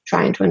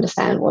 trying to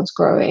understand what's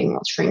growing,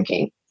 what's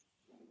shrinking.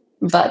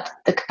 But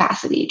the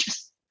capacity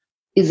just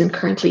isn't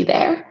currently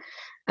there.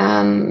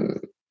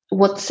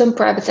 What some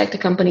private sector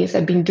companies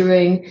have been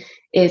doing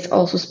is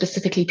also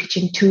specifically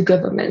pitching to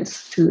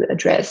governments to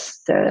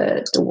address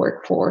the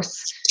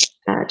workforce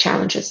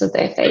challenges that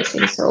they're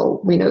facing. So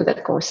we know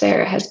that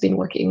Coursera has been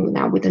working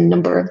now with a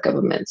number of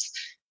governments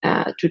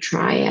to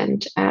try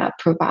and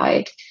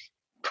provide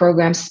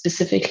programs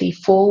specifically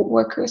for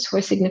workers who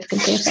are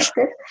significantly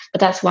affected.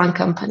 But that's one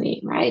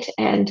company, right?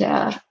 And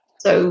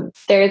so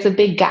there is a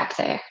big gap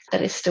there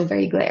that is still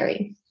very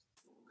glaring.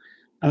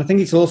 And I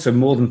think it's also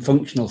more than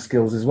functional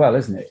skills as well,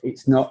 isn't it?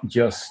 It's not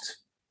just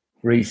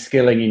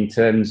reskilling in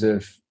terms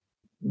of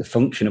the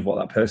function of what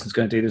that person's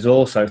going to do. There's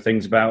also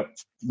things about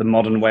the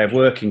modern way of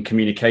working,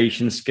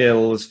 communication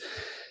skills,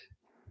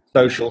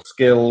 social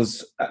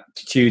skills,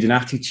 aptitude and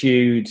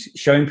attitude,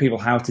 showing people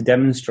how to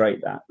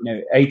demonstrate that.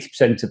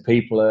 80% of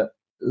people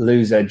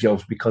lose their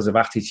jobs because of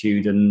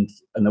attitude and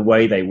the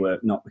way they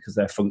work, not because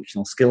of their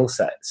functional skill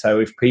set. So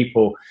if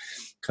people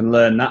can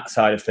learn that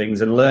side of things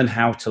and learn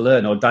how to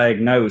learn or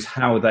diagnose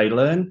how they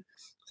learn.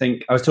 I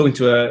think I was talking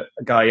to a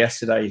guy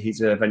yesterday,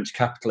 he's a venture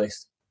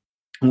capitalist,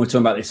 and we're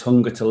talking about this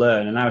hunger to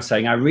learn. And I was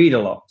saying, I read a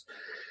lot.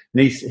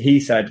 And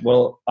he said,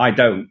 well, I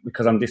don't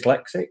because I'm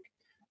dyslexic.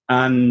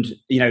 And,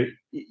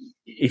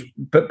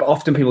 but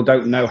often people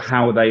don't know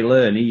how they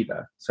learn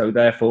either. So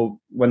therefore,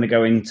 when they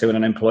go into an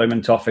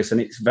unemployment office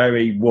and it's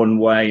very one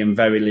way and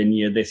very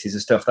linear, this is the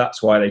stuff,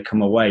 that's why they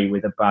come away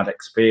with a bad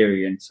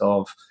experience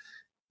of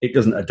it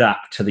doesn't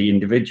adapt to the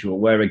individual.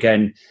 Where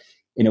again,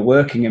 in a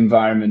working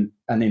environment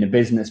and in a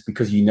business,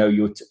 because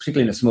you're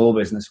particularly in a small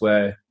business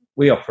where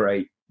we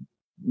operate,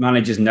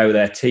 managers know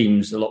their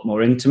teams a lot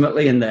more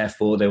intimately, and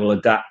therefore they will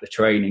adapt the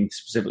training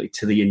specifically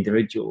to the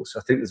individual.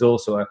 So I think there's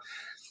also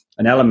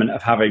an element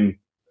of having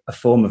a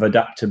form of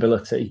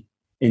adaptability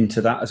into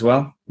that as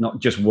well, not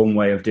just one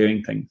way of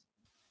doing things.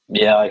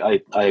 Yeah,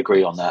 I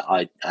agree on that.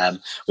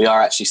 We are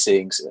actually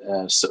seeing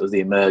sort of the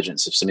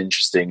emergence of some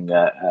interesting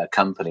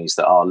companies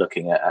that are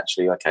looking at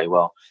actually, okay,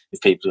 well,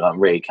 if people can't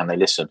read, can they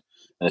listen?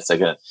 And if they're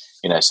going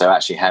to, so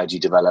actually, how do you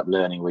develop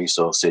learning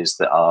resources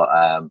that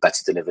are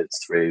better delivered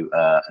through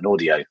an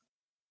audio?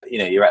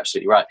 You're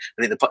absolutely right.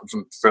 I think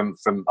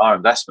from our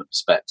investment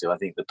perspective, I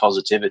think the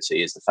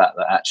positivity is the fact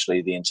that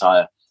actually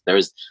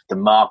the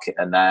market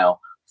are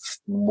now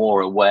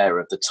more aware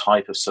of the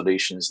type of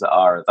solutions that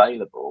are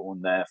available,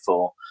 and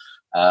therefore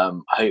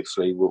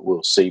hopefully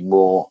we'll see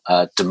more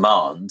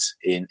demand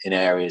in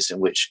areas in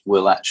which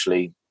we'll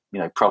actually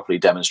properly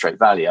demonstrate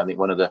value. I think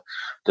one of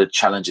the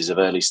challenges of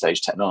early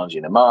stage technology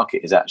in the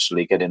market is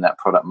actually getting that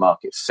product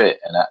market fit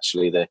and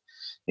actually the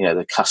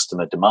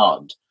customer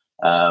demand.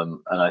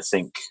 And I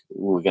think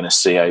we're going to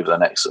see over the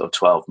next sort of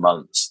 12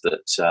 months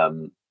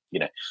that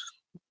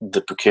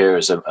the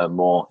procurers are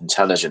more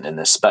intelligent in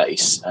this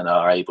space and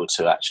are able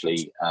to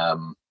actually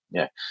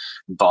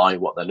buy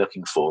what they're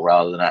looking for,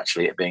 rather than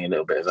actually it being a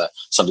little bit of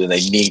something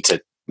they need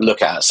to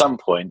look at some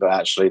point, but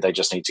actually they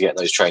just need to get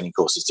those training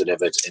courses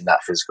delivered in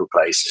that physical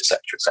place, etc.,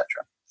 etc.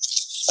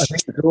 I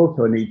think there's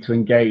also a need to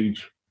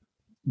engage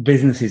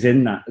businesses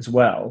in that as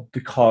well,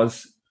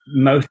 because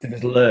most of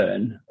us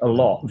learn a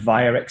lot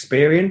via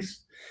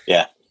experience.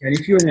 Yeah. And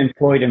if you're in an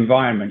employed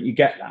environment, you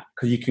get that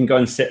because you can go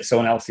and sit at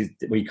someone else's.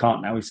 We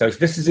can't now. So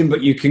this isn't,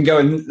 but you can go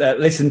and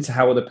listen to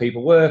how other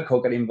people work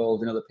or get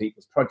involved in other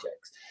people's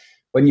projects.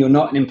 When you're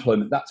not in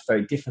employment, that's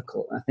very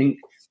difficult. I think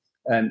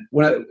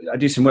when I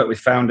do some work with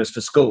founders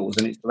for schools,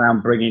 and it's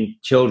around bringing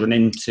children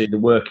into the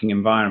working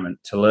environment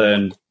to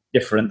learn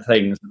different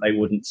things that they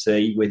wouldn't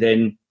see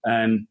within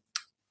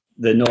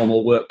the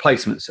normal work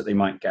placements that they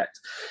might get.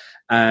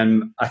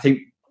 I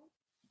think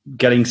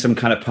getting some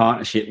kind of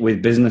partnership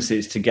with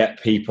businesses to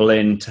get people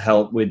in to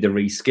help with the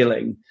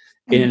reskilling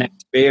in an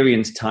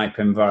experience type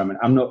environment.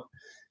 I'm not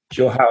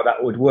sure how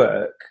that would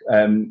work.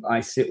 I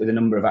sit with a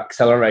number of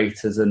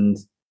accelerators and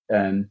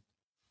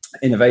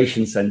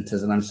innovation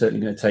centres, and I'm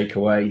certainly going to take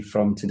away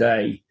from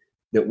today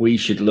that we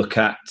should look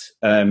at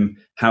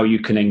how you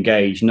can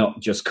engage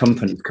not just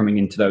companies coming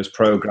into those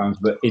programs,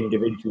 but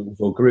individuals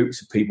or groups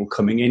of people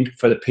coming in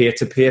for the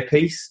peer-to-peer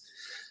piece.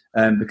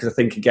 Because I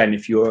think, again,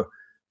 if you're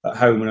at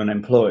home and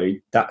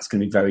unemployed, that's going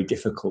to be very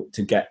difficult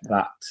to get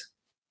that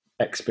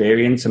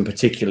experience, and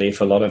particularly if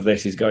a lot of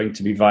this is going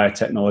to be via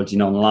technology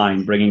and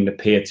online, bringing the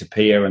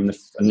peer-to-peer and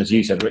as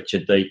you said,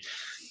 Richard, the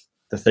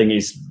thing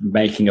is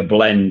making a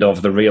blend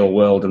of the real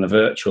world and the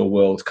virtual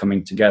world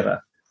coming together.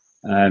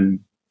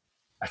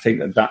 I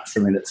think that's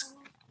something that's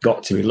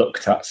got to be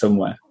looked at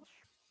somewhere.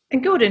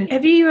 And Gordon,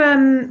 have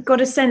you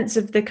got a sense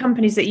of the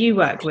companies that you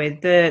work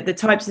with, the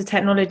types of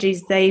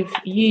technologies they've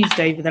used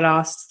over the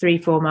last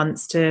 3-4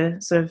 months to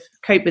sort of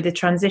cope with the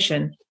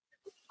transition?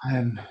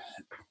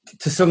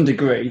 To some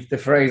degree, the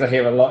phrase I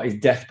hear a lot is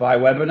death by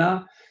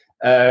webinar.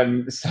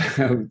 There's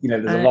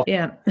a lot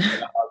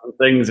of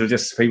things of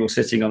just people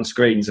sitting on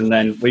screens, and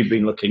then we've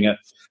been looking at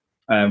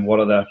what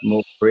are the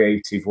more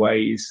creative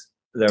ways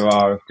there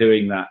are of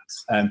doing that.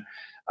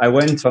 I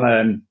went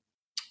on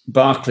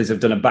Barclays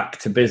have done a back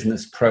to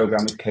business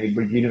program at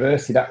Cambridge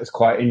University. That was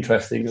quite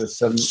interesting. There was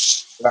some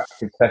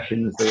interactive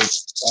sessions, there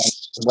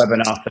was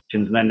webinar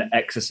sessions, and then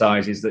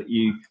exercises that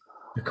you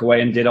took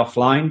away and did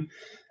offline.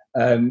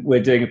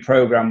 We're doing a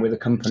program with a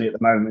company at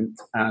the moment,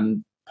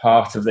 and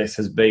part of this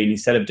has been,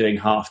 instead of doing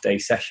half-day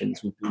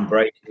sessions, we've been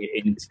breaking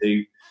it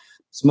into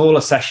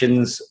smaller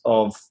sessions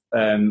of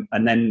and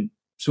then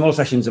smaller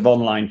sessions of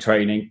online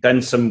training,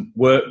 then some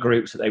work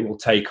groups that they will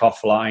take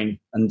offline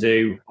and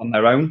do on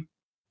their own.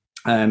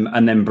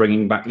 And then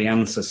bringing back the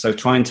answers. So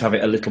trying to have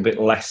it a little bit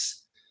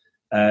less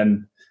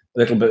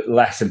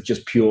of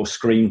just pure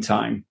screen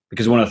time,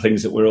 because one of the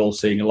things that we're all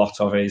seeing a lot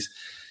of is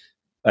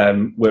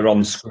we're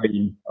on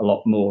screen a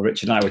lot more.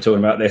 Richard and I were talking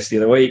about this the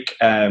other week.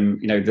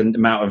 The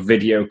amount of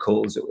video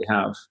calls that we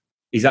have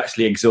is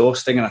actually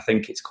exhausting, and I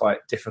think it's quite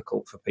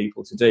difficult for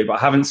people to do. But I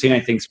haven't seen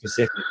anything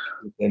specific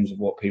in terms of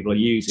what people are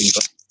using,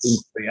 but there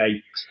seems to be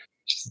a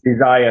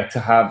desire to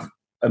have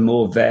a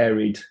more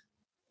varied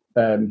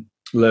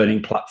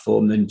learning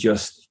platform than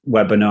just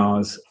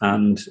webinars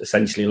and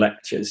essentially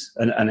lectures.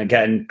 And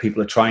again,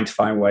 people are trying to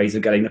find ways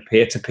of getting the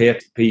peer-to-peer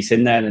piece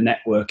in there, the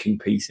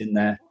networking piece in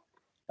there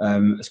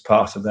as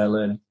part of their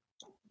learning.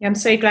 Yeah, I'm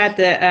so glad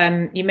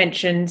that you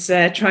mentioned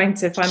trying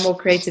to find more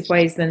creative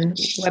ways than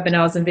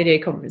webinars and video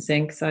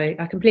conferencing. So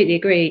I completely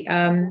agree.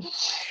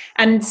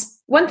 And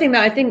one thing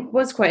that I think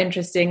was quite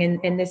interesting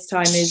in this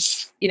time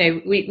is,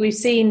 we've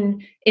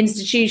seen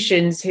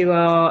institutions who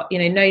are,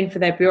 known for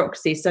their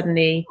bureaucracy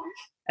suddenly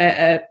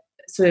have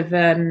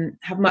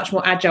much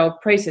more agile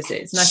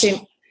processes. And I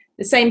think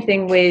the same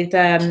thing with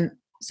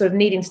sort of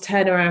needing to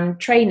turn around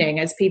training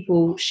as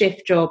people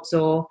shift jobs,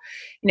 or,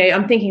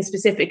 I'm thinking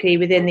specifically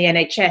within the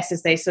NHS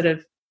as they sort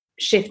of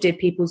shifted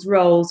people's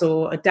roles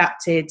or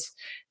adapted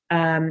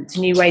to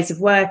new ways of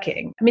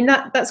working. I mean,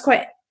 that's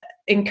quite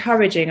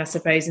encouraging, I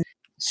suppose.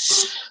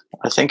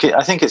 I think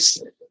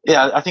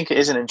it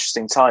is an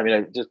interesting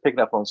time. Just picking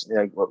up on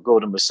what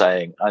Gordon was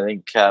saying. I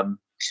think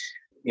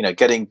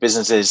getting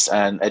businesses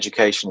and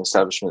education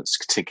establishments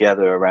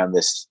together around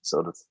this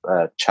sort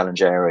of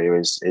challenge area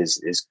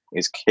is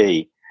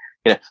key.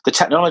 The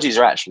technologies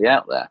are actually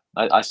out there.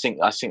 I think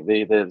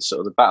the sort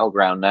of the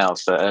battleground now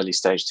for early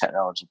stage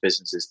technology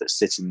businesses that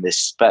sit in this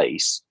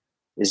space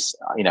is,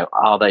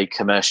 are they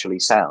commercially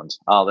sound?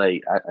 Are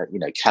they,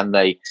 can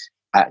they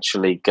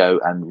actually go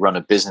and run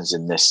a business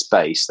in this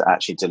space that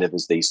actually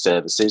delivers these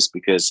services?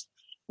 Because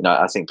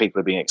I think people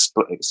have been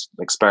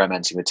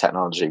experimenting with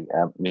technology,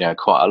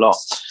 quite a lot.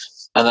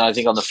 And then I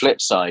think on the flip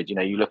side,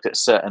 you look at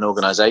certain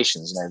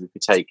organisations. We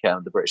could take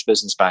the British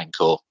Business Bank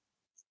or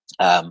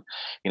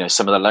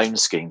some of the loan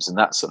schemes and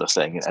that sort of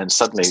thing. And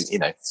suddenly,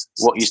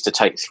 what used to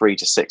take 3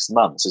 to 6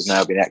 months has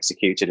now been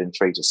executed in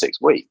 3 to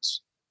 6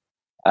 weeks.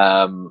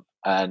 And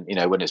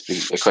when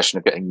it's a question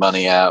of getting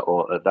money out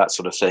or that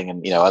sort of thing,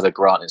 and other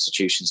grant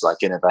institutions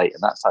like Innovate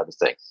and that type of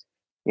thing,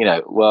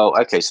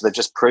 so they've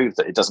just proved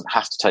that it doesn't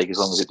have to take as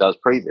long as it does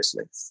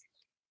previously.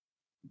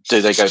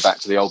 Do they go back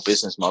to the old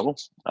business model?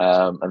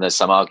 And there's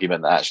some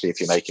argument that actually, if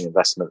you're making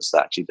investments,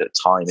 that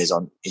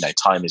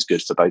time is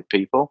good for both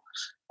people.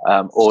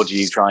 Or do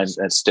you try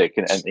and stick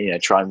and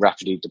try and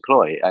rapidly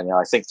deploy? And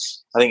I think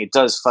it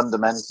does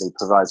fundamentally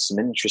provide some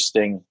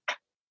interesting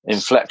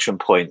inflection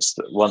points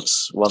that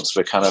once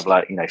we're kind of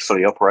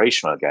fully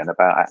operational again,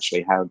 about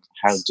actually how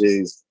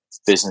do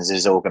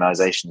businesses,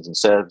 organizations and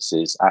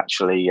services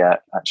actually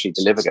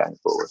deliver going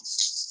forward.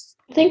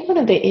 I think one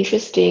of the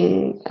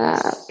interesting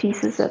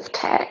pieces of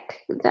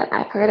tech that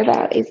I've heard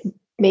about is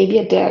maybe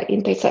at the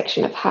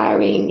intersection of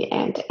hiring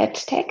and ed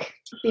tech,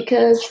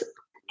 because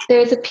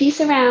there's a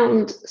piece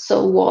around,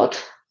 so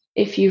what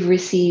if you've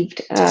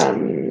received,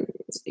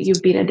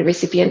 you've been at the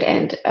recipient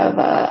end of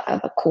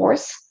a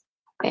course,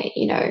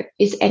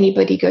 is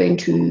anybody going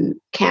to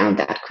count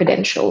that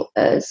credential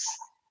as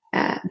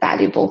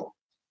valuable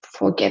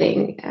for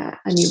getting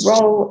a new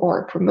role or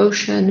a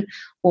promotion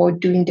or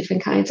doing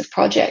different kinds of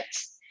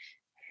projects?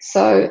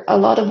 So a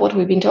lot of what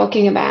we've been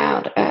talking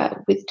about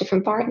with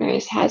different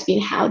partners has been,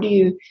 how do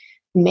you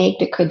make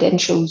the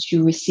credentials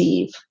you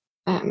receive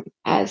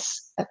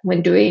as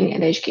when doing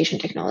an education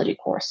technology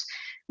course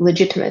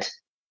legitimate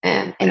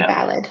and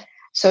valid?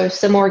 So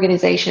some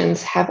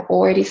organizations have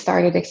already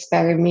started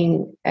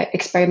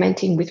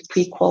experimenting with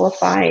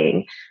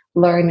pre-qualifying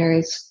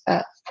learners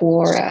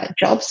for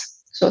jobs.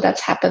 So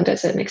that's happened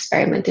as an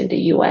experiment in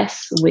the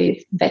US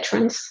with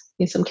veterans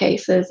in some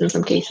cases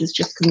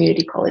just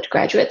community college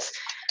graduates,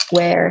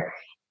 where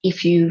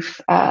if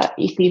you've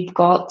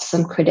got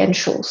some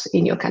credentials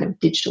in your kind of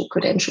digital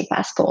credential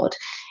passport,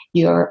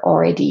 you're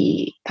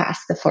already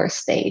past the first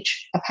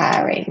stage of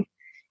hiring.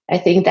 I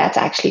think that's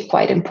actually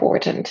quite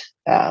important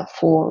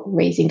for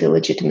raising the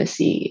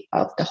legitimacy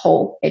of the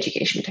whole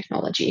education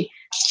technology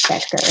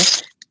sector.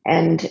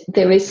 And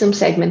there is some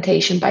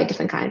segmentation by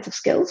different kinds of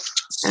skills.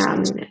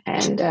 And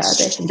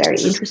there's some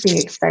very interesting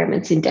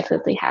experiments in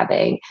definitely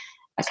having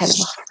a kind of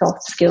a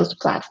soft skills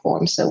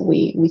platform. So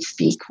we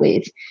speak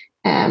with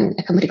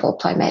a company called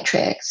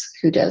Plyometrics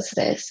who does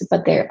this,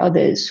 but there are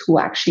others who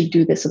actually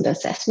do this on the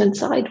assessment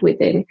side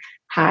within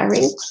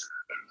hiring.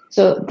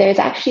 So there's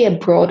actually a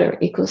broader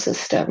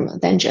ecosystem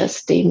than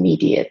just the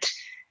immediate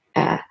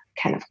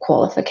kind of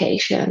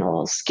qualification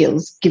or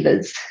skills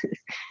givers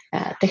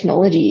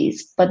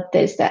technologies, but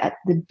there's the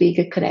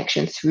bigger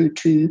connection through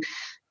to,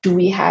 do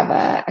we have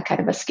a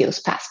kind of a skills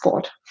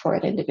passport for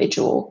an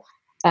individual?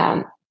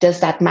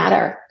 Does that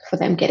matter for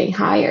them getting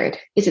hired?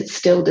 Is it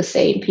still the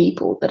same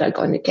people that are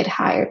going to get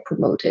hired,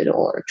 promoted,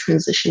 or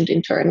transitioned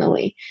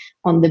internally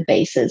on the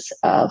basis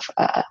of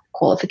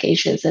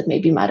qualifications that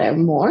maybe matter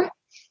more?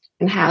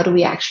 And how do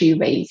we actually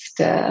raise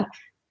the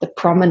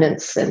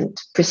prominence and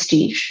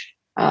prestige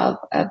of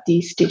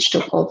these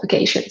digital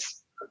qualifications?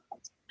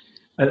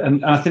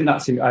 And I think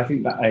I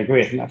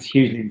agree. I think that's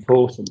hugely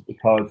important,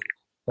 because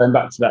going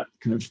back to that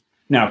kind of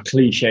now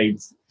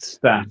cliched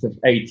stat of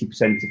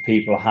 80% of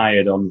people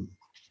hired on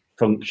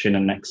function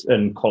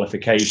and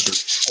qualification,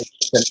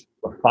 80%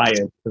 were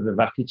fired for the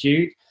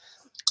attitude.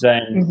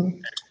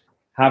 Then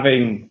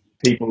having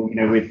people,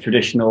 with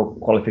traditional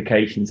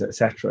qualifications,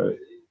 etc.,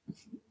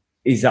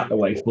 is that the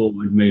way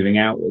forward, moving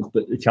outwards?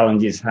 But the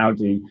challenge is, how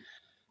do you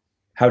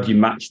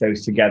match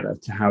those together?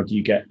 How do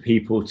you get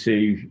people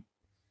to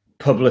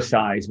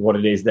publicize what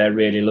it is they're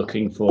really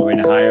looking for in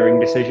a hiring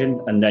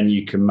decision, and then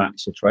you can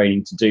match the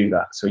training to do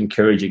that? So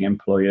encouraging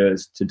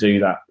employers to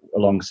do that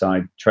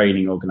alongside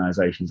training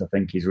organizations, I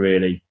think, is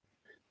really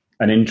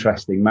an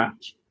interesting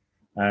match.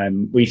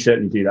 We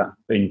certainly do that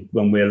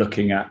when we're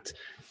looking at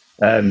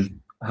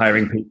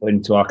hiring people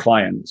into our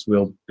clients.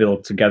 We'll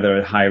build together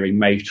a hiring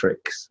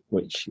matrix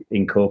which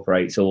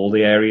incorporates all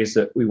the areas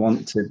that we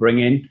want to bring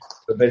in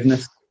for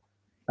business,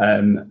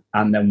 and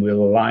then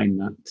we'll align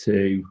that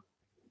to,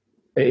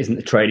 it isn't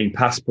a training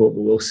passport,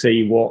 but we'll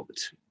see what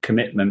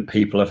commitment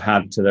people have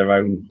had to their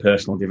own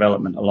personal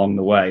development along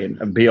the way,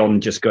 and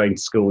beyond just going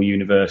to school,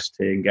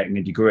 university and getting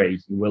a degree.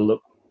 We'll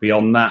look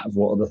beyond that of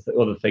what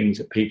other things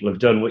that people have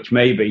done, which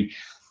may be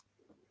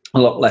a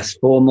lot less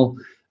formal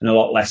and a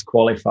lot less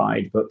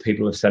qualified, but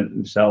people have sent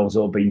themselves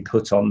or been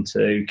put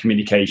onto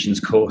communications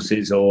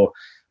courses or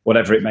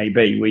whatever it may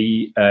be.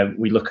 We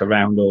look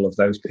around all of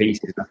those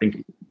pieces. I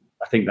think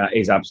that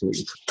is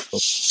absolutely critical.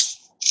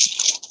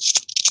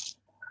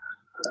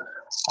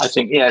 I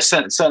think,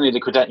 certainly the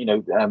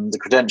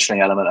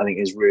credentialing element, I think,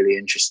 is really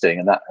interesting,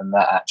 and that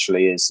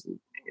actually is,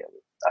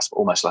 that's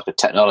almost like a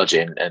technology.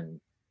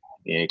 And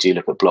do you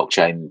look at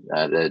blockchain,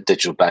 the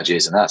digital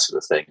badges and that sort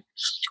of thing?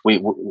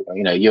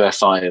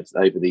 UFI have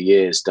over the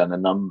years done a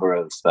number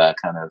of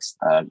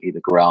either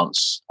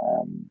grants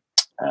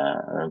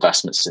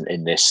investments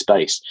in this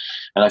space.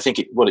 And I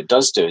think what it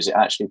does do is it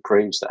actually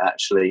proves that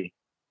actually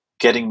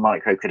getting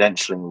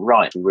micro-credentialing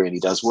right really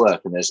does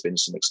work. And there's been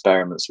some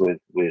experiments with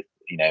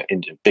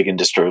big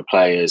industrial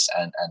players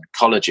and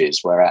colleges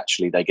where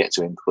actually they get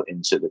to input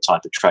into the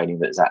type of training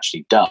that is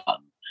actually done.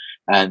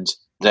 And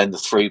then the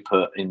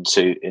throughput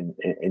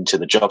into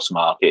the jobs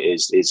market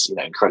is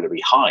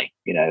incredibly high,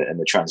 and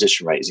the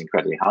transition rate is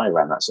incredibly high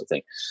around that sort of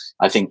thing.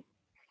 I think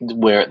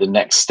we're at the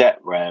next step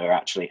where we're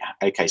actually,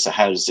 okay, so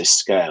how does this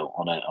scale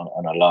on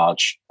a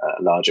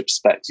larger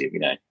perspective?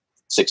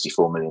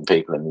 64 million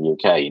people in the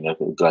UK,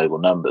 look at the global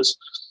numbers.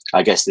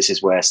 I guess this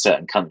is where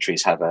certain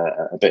countries have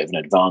a bit of an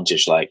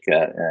advantage, like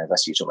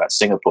unless you talk about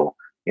Singapore,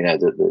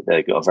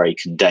 they've got a very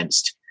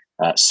condensed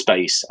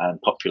space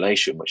and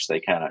population, which they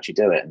can actually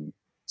do it. And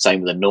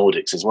same with the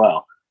Nordics as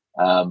well.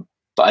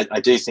 But I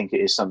do think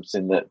it is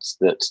something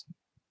that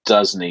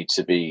does need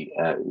to be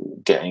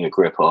getting a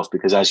grip of,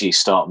 because as you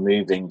start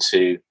moving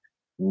to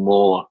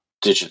more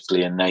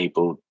digitally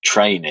enabled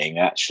training,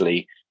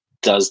 actually,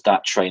 does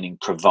that training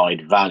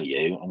provide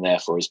value? And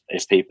therefore,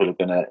 if people are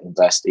going to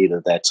invest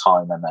either their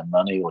time and their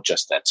money, or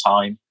just their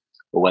time,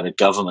 or whether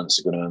governments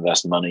are going to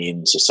invest money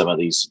into some of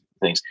these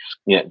things,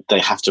 they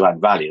have to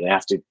add value. They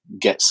have to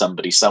get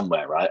somebody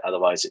somewhere, right?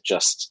 Otherwise, it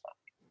just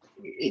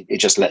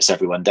lets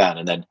everyone down.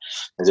 And then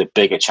there's a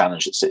bigger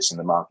challenge that sits in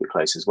the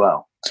marketplace as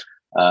well.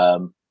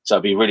 So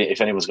I'd be really,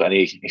 if anyone's got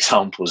any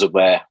examples of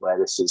where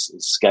this is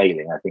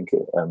scaling, I think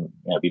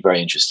I'd be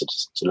very interested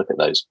to look at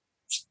those.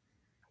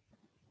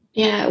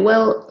 Yeah,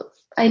 well,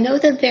 I know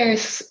that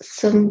there's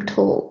some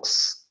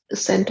talks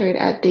centered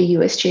at the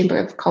US Chamber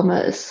of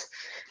Commerce,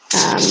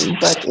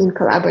 but in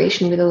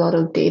collaboration with a lot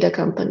of data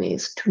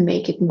companies to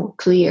make it more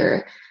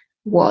clear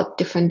what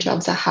different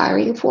jobs are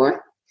hiring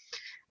for.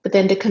 But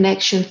then the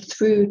connection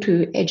through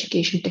to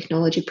education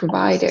technology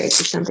providers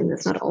is something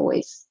that's not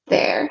always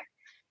there.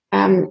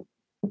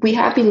 We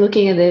have been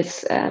looking at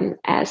this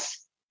as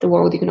the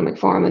World Economic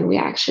Forum, and we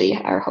actually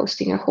are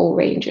hosting a whole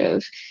range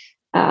of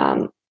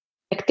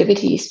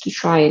activities to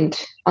try and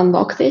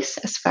unlock this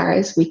as far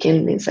as we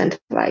can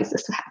incentivize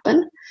this to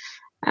happen.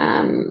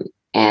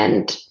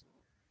 And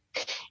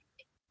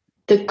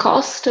the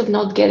cost of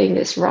not getting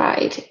this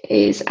right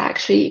is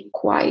actually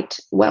quite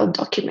well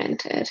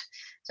documented.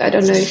 So I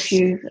don't know if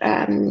you've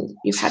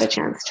had a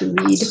chance to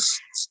read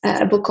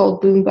a book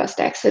called Boom Bust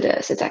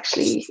Exodus.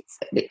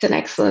 It's an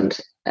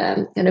excellent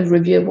kind of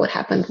review of what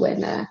happened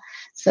when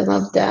some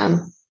of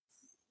the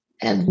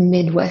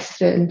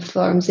Midwestern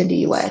firms in the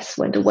US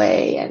went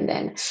away, and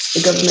then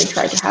the government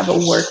tried to have a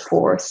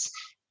workforce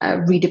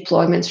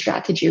redeployment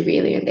strategy,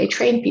 really, and they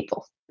trained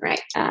people,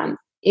 right,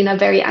 in a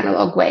very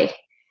analog way.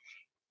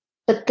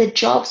 But the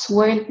jobs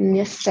weren't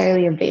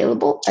necessarily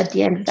available at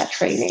the end of that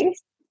training.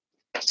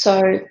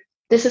 So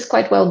this is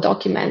quite well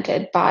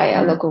documented by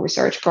a local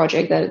research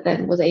project that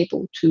then was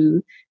able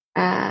to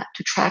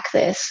track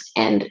this.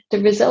 And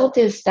the result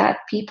is that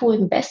people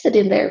invested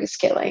in their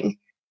reskilling,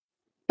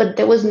 but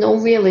there was no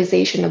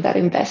realization of that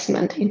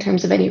investment in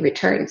terms of any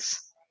returns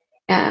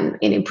in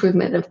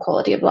improvement of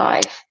quality of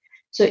life.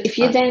 So if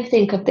you then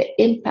think of the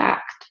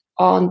impact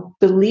on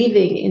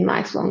believing in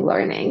lifelong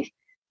learning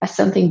as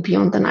something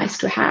beyond the nice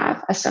to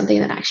have, as something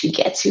that actually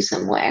gets you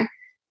somewhere,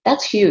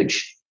 that's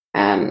huge.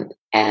 And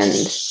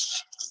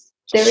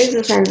there is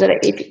a sense that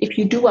if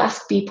you do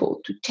ask people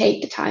to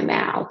take the time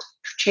out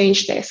to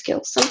change their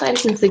skills,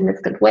 sometimes in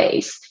significant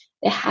ways,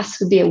 there has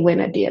to be a win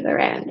at the other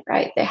end,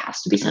 right? There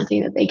has to be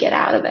something that they get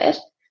out of it.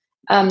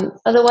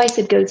 Otherwise,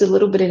 it goes a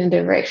little bit in a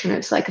direction.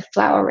 It's like a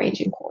flower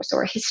arranging course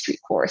or a history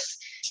course.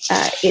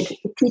 It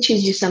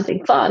teaches you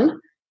something fun,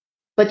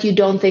 but you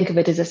don't think of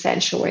it as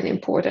essential and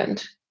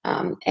important.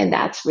 And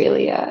that's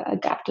really a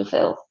gap to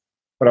fill.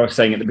 What I was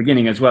saying at the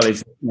beginning as well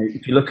is,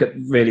 if you look at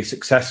really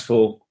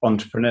successful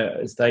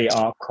entrepreneurs, they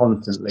are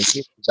constantly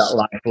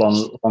that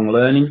lifelong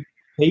learning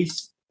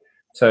piece.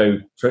 So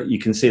you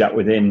can see that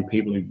within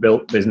people who've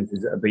built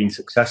businesses that have been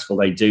successful,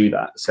 they do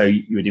that. So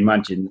you would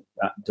imagine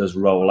that does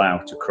roll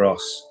out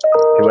across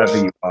whoever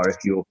you are.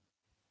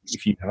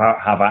 If you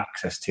have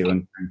access to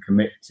and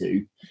commit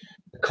to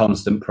a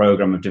constant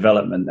program of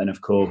development, then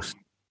of course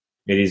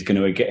it is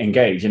going to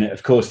engage. And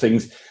of course,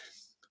 things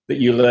that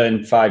you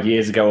learned 5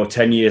 years ago or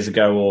 10 years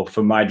ago, or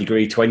from my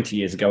degree 20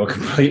 years ago, are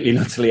completely and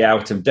utterly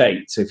out of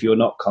date. So if you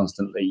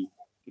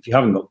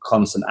haven't got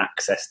constant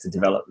access to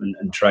development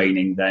and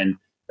training, then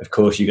of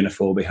course you're going to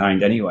fall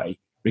behind anyway,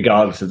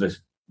 regardless of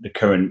the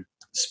current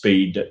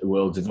speed that the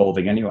world's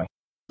evolving anyway.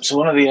 So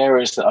one of the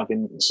areas that I've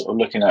been sort of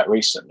looking at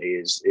recently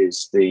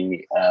is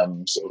the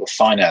sort of the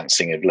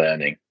financing of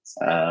learning.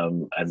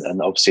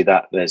 And obviously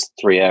that there's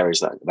three areas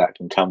that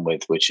can come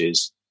with, which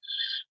is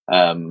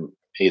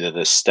either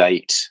the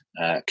state,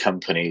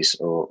 companies,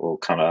 or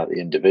kind of the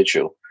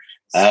individual.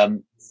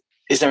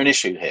 Is there an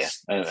issue here?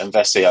 And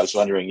Vessi, I was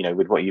wondering,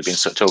 with what you've been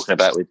sort of talking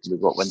about with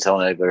what went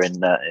on over in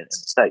the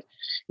state,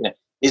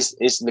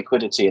 is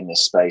liquidity in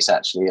this space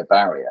actually a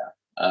barrier?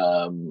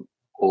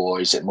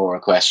 Or is it more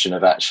a question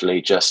of actually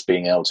just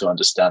being able to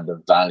understand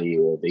the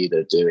value of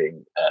either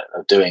doing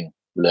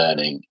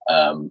learning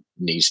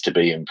needs to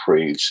be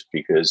improved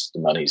because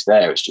the money's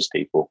there. It's just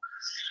people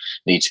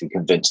need to be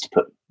convinced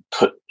to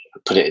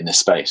put it in this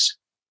space.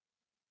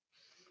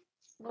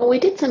 Well, we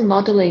did some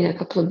modeling a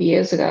couple of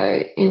years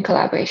ago in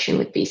collaboration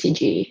with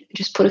BCG.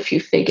 Just put a few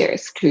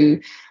figures to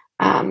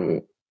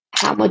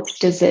how much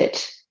does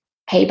it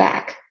pay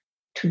back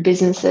to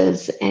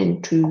businesses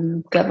and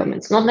to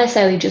governments, not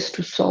necessarily just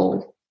to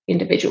sole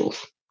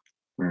individuals.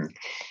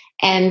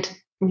 And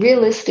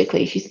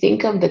realistically, if you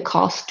think of the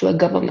cost to a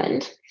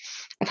government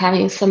of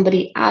having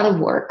somebody out of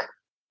work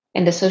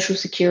and the social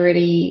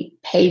security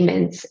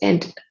payments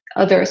and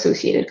other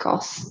associated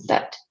costs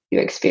that you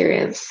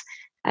experience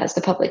as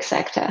the public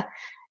sector,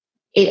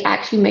 it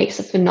actually makes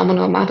a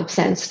phenomenal amount of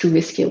sense to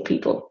reskill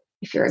people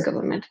if you're a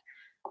government.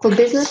 For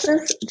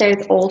businesses,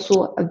 there's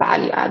also a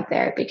value add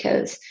there,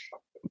 because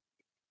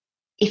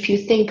if you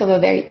think of a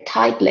very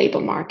tight labor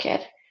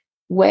market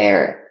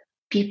where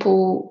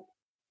people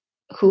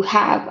who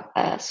have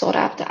sought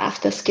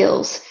after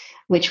skills,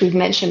 which we've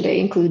mentioned, they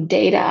include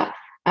data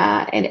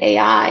and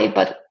AI,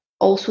 but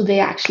also they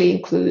actually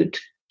include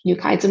new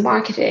kinds of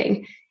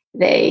marketing.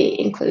 They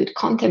include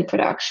content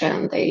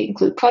production, they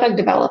include product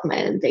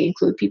development, they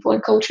include people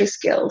and culture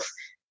skills,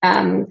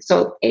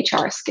 so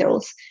HR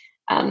skills.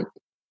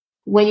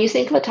 When you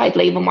think of a tight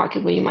labor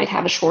market where you might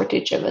have a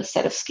shortage of a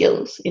set of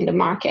skills in the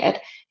market,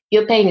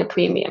 you're paying a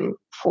premium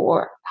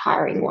for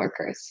hiring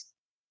workers.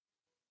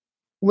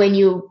 When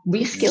you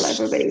reskill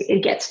everybody,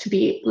 it gets to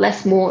be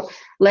less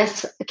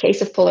a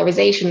case of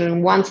polarization,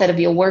 and one set of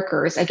your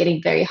workers are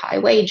getting very high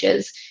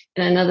wages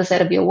and another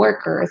set of your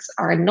workers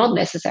are not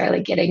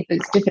necessarily getting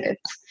those dividends.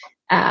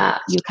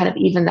 You kind of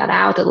even that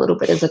out a little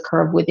bit as a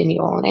curve within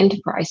your own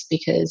enterprise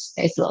because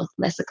there's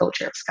less a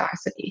culture of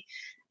scarcity.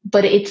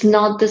 But it's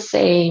not the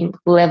same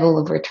level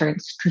of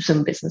returns to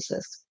some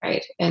businesses,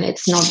 right? And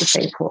it's not the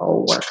same for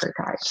all worker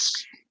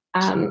types.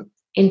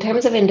 In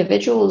terms of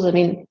individuals, I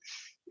mean,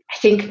 I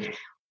think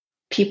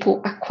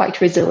people are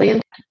quite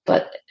resilient,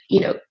 but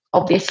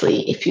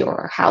obviously, if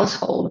you're a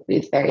household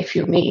with very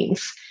few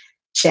means,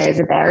 there is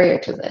a barrier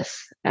to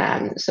this.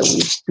 So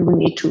we do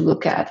need to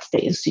look at the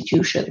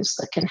institutions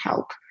that can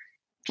help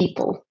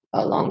people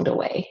along the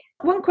way.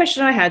 One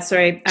question I had,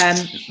 sorry,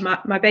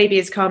 my baby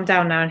has calmed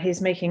down now and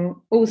he's making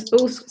all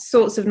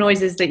sorts of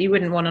noises that you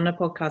wouldn't want on a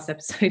podcast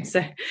episode.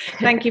 So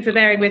thank you for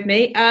bearing with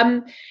me.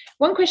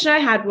 One question I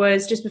had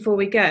was, just before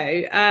we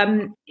go,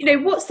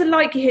 what's the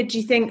likelihood, do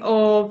you think,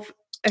 of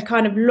a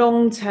kind of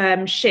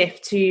long-term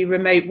shift to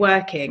remote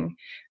working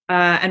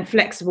and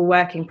flexible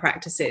working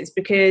practices?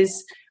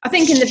 Because I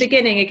think in the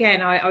beginning,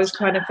 again, I was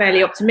kind of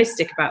fairly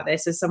optimistic about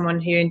this as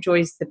someone who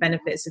enjoys the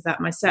benefits of that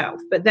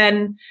myself. But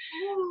then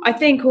I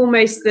think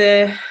almost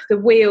the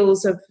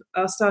wheels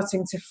are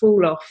starting to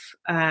fall off,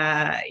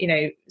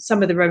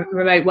 some of the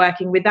remote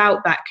working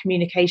without that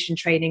communication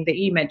training that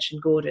you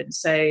mentioned, Gordon.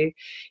 So,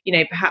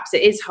 perhaps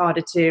it is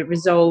harder to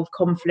resolve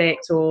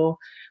conflict or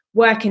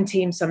work in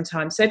teams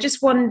sometimes. So I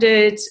just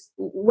wondered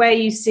where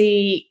you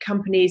see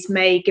companies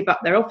may give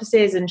up their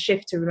offices and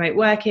shift to remote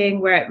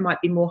working, where it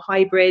might be more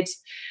hybrid,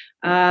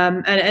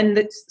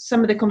 and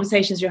some of the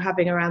conversations you're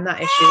having around that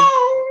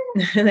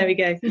issue. There we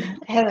go.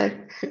 Hello.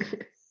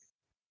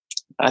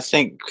 I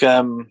think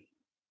so.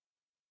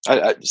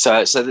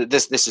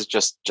 This is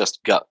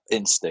just gut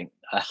instinct,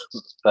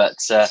 but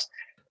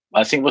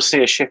I think we'll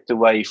see a shift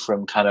away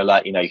from kind of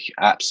like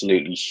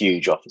absolutely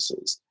huge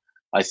offices.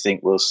 I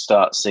think we'll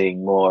start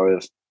seeing more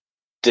of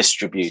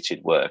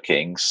distributed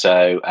working.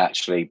 So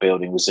actually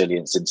building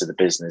resilience into the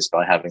business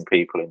by having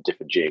people in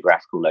different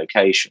geographical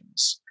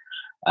locations.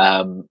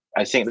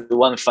 I think the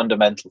one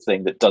fundamental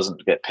thing that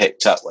doesn't get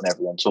picked up when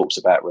everyone talks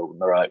about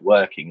remote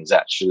working is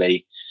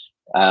actually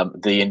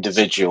the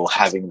individual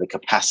having the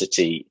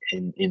capacity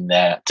in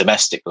their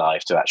domestic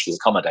life to actually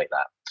accommodate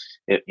that.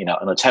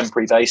 On a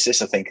temporary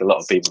basis, I think a lot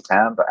of people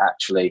can, but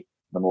actually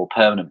on a more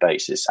permanent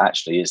basis,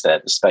 actually is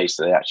there the space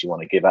that they actually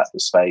want to give up the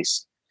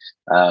space.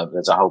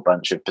 There's a whole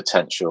bunch of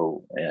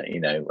potential,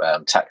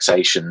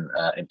 taxation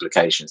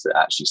implications that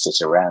actually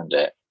sit around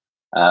it.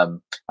 I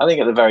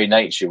think at the very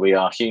nature, we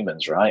are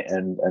humans, right?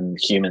 And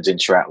humans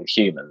interact with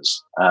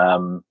humans.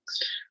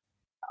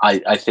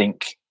 I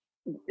think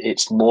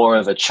it's more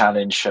of a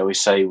challenge, shall we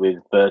say, with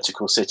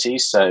vertical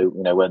cities. So,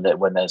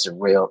 when there's a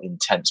real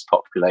intense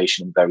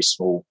population in very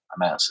small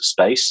amounts of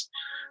space,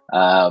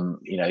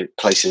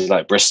 places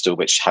like Bristol,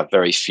 which have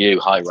very few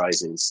high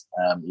rises,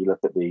 you look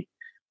at the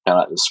kind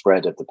of like the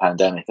spread of the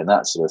pandemic and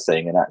that sort of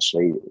thing, and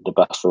actually the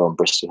buffer on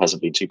Bristol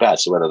hasn't been too bad.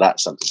 So whether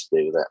that's something to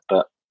do with it,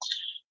 but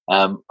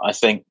I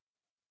think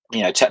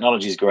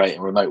technology is great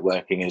and remote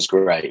working is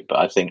great, but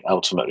I think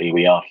ultimately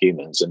we are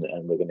humans, and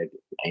we're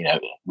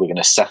going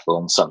to settle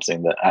on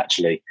something that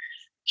actually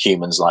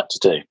humans like to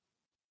do.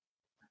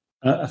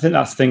 I think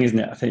that's the thing, isn't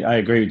it? I think I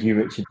agree with you,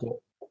 Richard.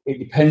 It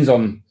depends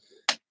on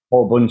a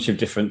whole bunch of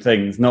different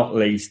things, not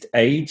least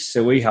age.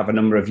 So we have a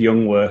number of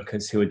young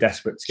workers who are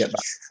desperate to get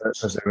back to work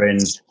because they're in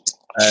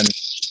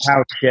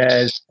house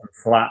shares,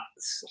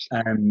 flats,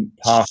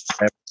 park.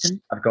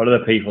 I've got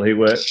other people who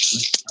work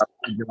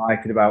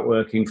delighted about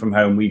working from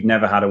home. We've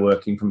never had a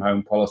working from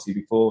home policy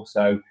before,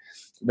 so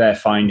they're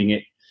finding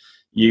it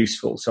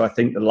useful. So I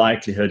think the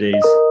likelihood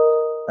is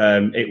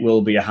it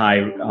will be a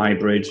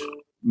hybrid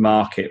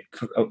market.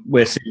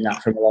 We're seeing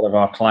that from a lot of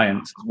our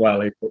clients as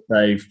well, is that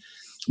they've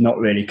not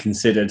really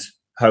considered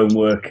home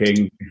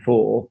working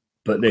before,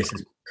 but this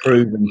has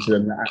proven to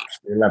them that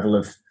actually a level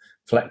of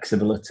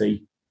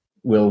flexibility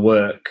will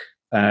work.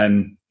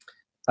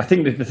 I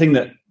think that the thing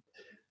that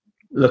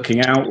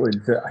looking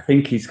outwards that I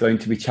think is going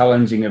to be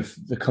challenging of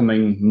the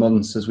coming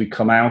months as we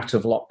come out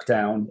of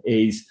lockdown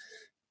is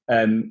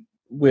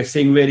we're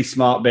seeing really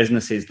smart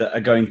businesses that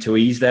are going to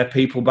ease their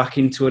people back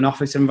into an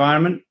office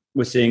environment.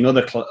 We're seeing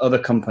other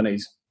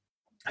companies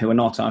who are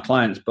not our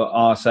clients but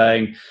are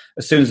saying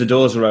as soon as the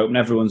doors are open,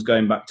 everyone's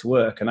going back to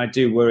work. And I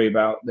do worry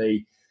about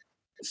the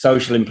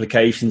social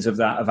implications of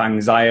that, of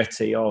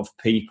anxiety of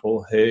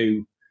people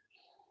who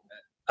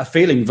are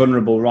feeling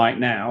vulnerable right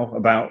now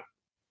about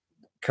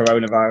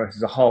coronavirus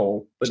as a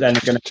whole, but then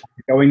they're going to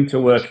go into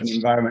a working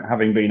environment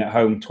having been at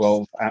home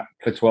for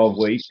 12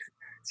 weeks,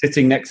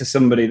 sitting next to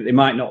somebody that they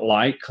might not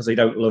like because they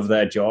don't love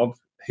their job,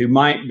 who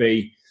might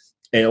be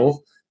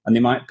ill, and they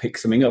might pick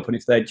something up. And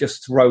if they're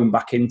just thrown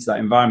back into that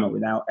environment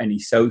without any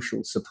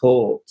social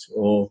support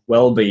or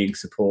well-being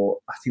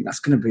support, I think that's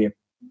going to be a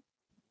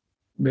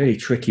really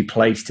tricky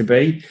place to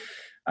be.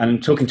 And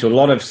I'm talking to a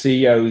lot of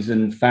CEOs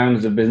and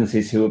founders of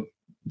businesses who are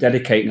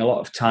dedicating a lot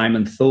of time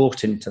and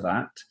thought into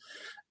that.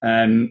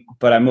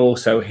 But I'm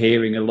also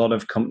hearing a lot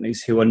of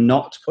companies who are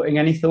not putting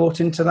any thought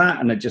into that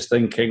and are just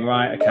thinking,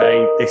 right,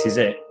 okay, this is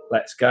it,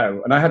 let's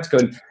go. And I had to go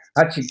and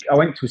I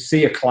went to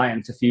see a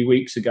client a few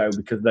weeks ago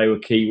because they were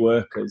key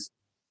workers.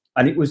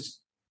 And it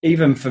was,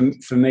 even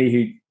for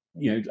me,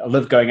 who, I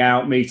love going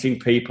out, meeting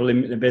people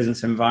in the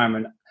business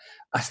environment,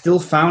 I still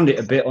found it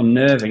a bit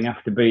unnerving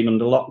after being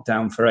under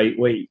lockdown for 8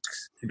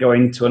 weeks to go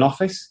into an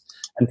office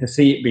and to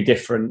see it be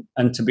different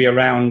and to be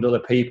around other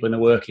people in a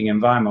working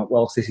environment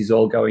whilst this is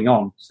all going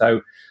on.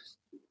 So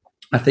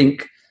I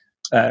think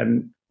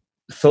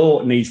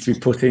thought needs to be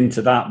put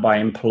into that by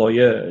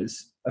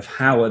employers of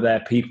how are their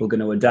people going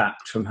to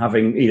adapt from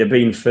having either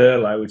been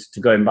furloughed to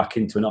going back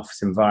into an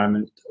office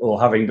environment or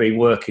having been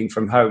working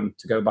from home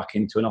to go back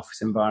into an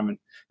office environment.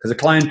 Because a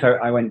client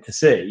I went to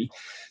see,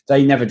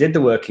 they never did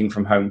the working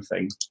from home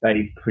thing.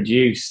 They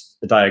produced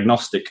the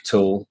diagnostic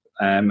tool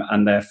and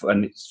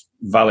it's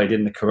valid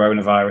in the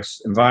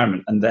coronavirus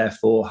environment, and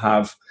therefore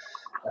have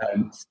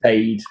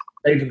stayed.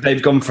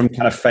 They've gone from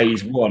kind of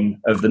phase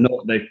one of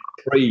the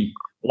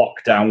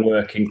pre-lockdown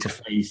working to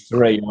phase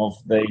three of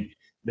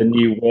the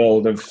new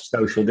world of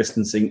social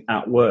distancing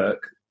at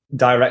work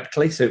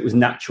directly. So it was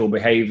natural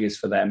behaviours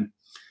for them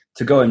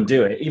to go and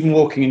do it. Even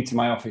walking into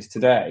my office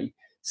today,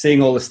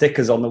 seeing all the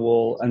stickers on the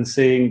wall and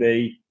seeing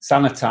the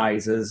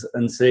sanitizers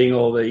and seeing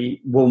all the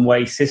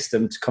one-way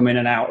system to come in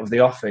and out of the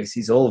office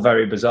is all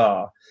very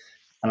bizarre.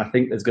 And I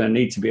think there's going to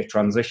need to be a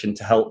transition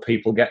to help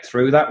people get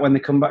through that when they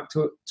come back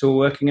to a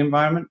working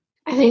environment.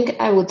 I think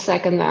I would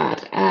second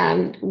that.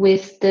 And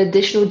with the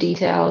additional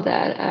detail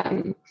that,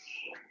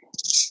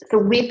 so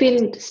we've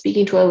been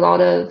speaking to a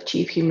lot of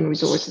chief human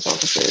resources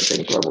officers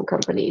in global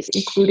companies,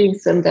 including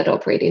some that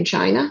operate in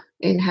China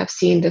and have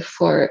seen the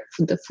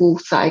full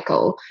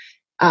cycle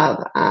of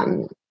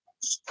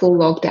full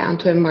lockdown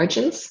to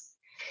emergence.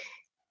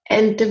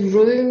 And the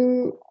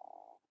room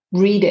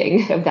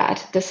reading of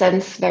that, the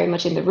sense very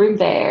much in the room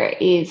there,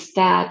 is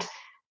that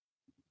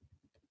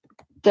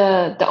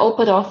the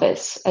open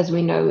office as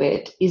we know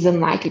it is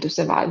unlikely to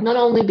survive, not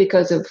only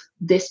because of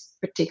this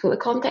particular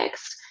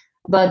context,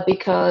 but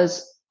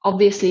because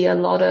obviously a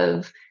lot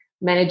of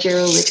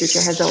managerial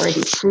literature has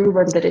already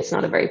proven that it's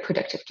not a very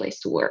productive place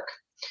to work.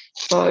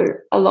 So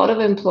a lot of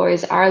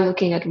employers are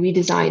looking at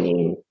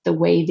redesigning the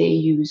way they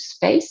use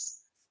space,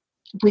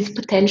 with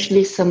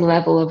potentially some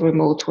level of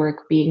remote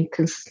work being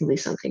consistently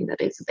something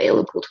that is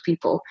available to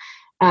people.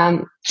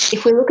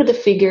 If we look at the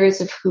figures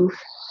of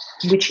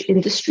which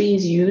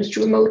industries used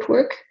remote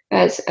work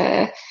as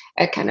a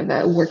kind of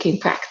a working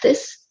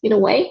practice in a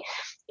way,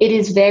 it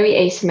is very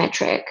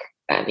asymmetric.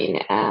 I mean,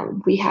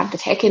 we have the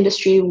tech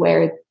industry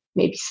where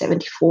maybe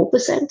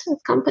 74%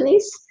 of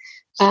companies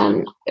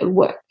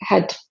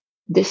had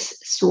this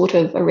sort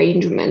of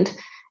arrangement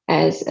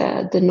as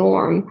the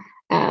norm,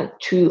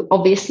 to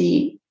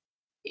obviously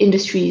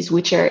industries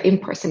which are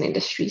in-person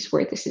industries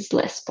where this is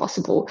less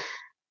possible,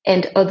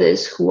 and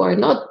others who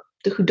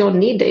don't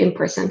need the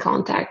in-person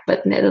contact,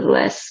 but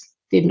nevertheless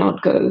did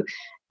not go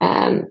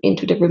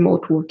into the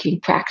remote working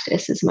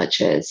practice as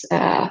much as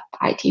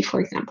IT,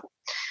 for example.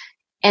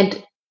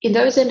 And in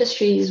those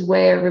industries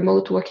where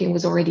remote working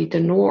was already the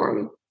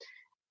norm,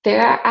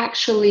 there are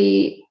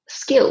actually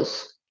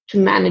skills to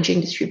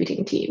managing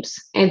distributing teams,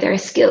 and there are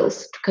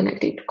skills to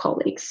connecting to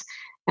colleagues.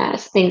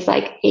 Things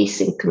like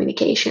async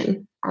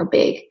communication are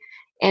big,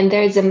 and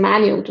there's a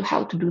manual to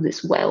how to do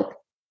this well.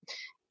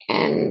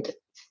 And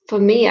for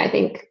me, I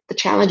think the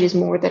challenge is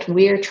more that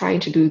we're trying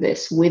to do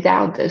this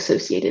without the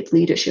associated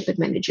leadership and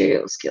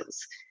managerial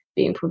skills,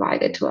 being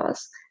provided to us.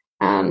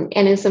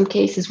 And in some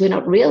cases, we're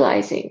not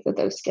realizing that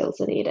those skills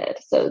are needed.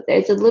 So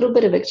there's a little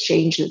bit of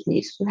exchange that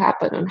needs to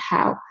happen on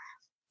how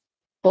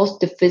both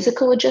the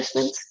physical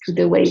adjustments to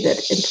the way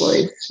that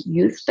employees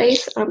use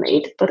space are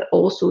made, but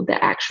also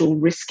the actual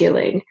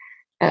reskilling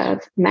of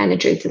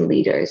managers and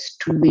leaders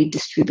to lead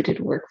distributed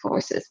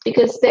workforces.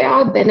 Because there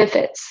are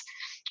benefits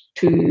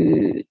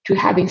to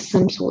having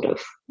some sort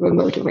of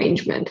remote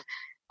arrangement,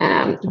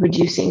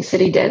 reducing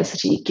city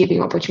density,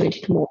 giving opportunity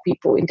to more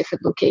people in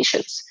different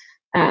locations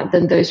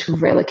than those who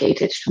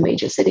relocated to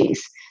major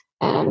cities.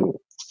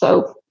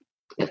 So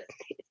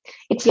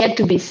it's yet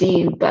to be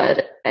seen, but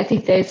I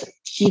think there's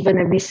even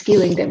a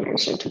reskilling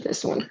dimension to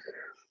this one.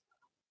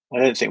 I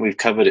don't think we've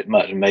covered it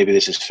much, and maybe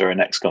this is for our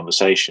next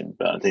conversation,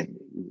 but I think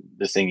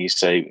the thing you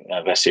say,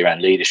 Vessi,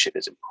 around leadership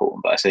is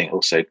important, but I think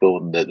also,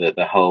 Gordon,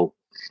 the whole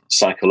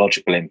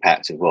psychological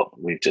impact of what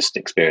we've just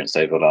experienced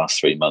over the last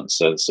 3 months,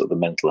 so sort of the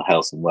mental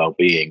health and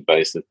well-being,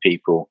 both of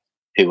people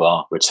who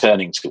are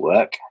returning to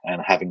work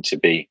and having to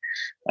be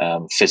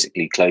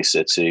physically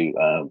closer to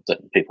the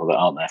people that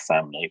aren't their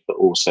family, but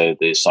also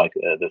the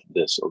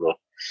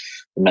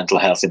mental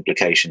health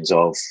implications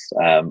of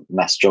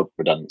mass job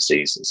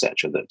redundancies,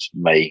 etc., that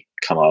may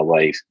come our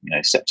way,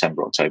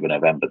 September, October,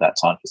 November, that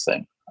type of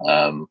thing.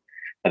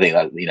 I think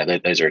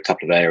that those are a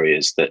couple of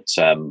areas that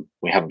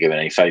we haven't given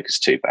any focus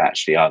to, but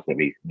actually are going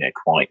to be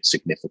quite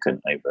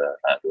significant over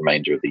the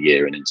remainder of the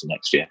year and into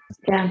next year.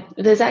 Yeah,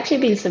 there's actually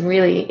been some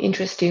really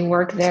interesting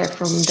work there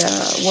from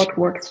the What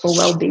Works for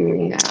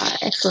Wellbeing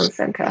Excellence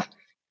Center,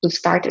 who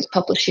started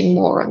publishing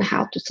more on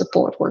how to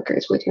support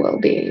workers with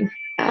well-being,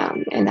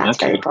 and that's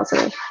very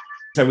positive.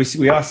 So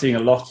we are seeing a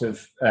lot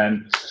of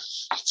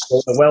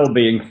the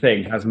well-being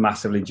thing has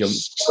massively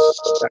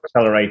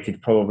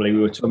accelerated. Probably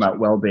we were talking about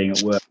well-being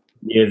at work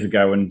years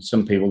ago, and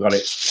some people got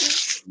it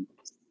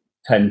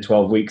 10,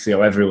 12 weeks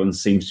ago. Everyone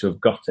seems to have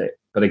got it.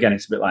 But again,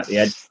 it's a bit like the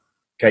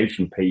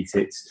education piece.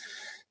 It's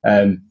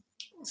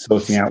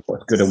sorting out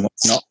what's good and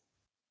what's not.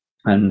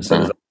 And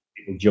so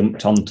people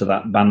jumped onto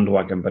that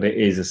bandwagon, but it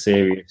is a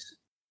serious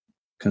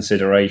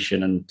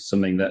consideration and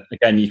something that,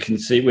 again, you can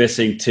see we're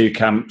seeing two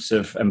camps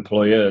of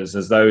employers.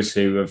 There's those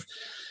who have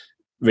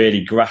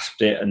really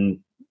grasped it and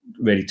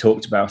really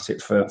talked about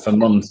it for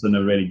months and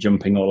are really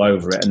jumping all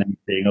over it, and then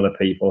seeing other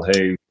people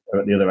who are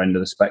at the other end of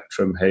the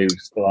spectrum who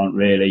still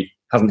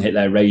hasn't hit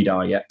their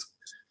radar yet.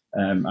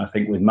 I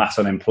think with mass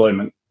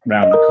unemployment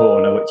round the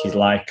corner, which is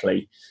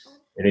likely,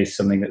 it is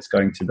something that's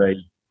going to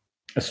be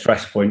a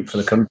stress point for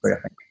the country, I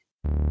think.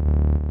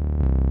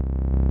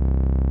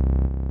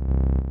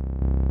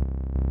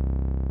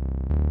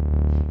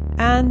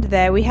 And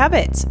there we have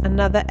it,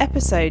 another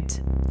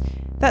episode.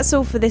 That's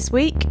all for this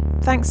week.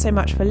 Thanks so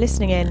much for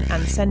listening in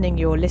and sending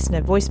your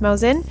listener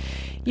voicemails in.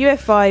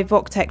 Ufi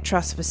Voctech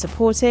Trust for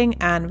supporting,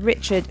 and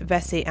Richard,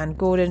 Vessi and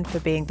Gordon for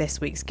being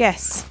this week's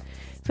guests.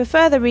 For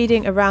further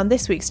reading around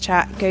this week's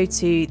chat, go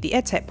to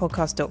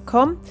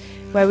theedtechpodcast.com,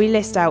 where we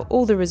list out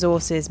all the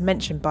resources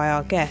mentioned by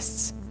our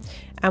guests.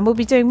 And we'll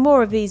be doing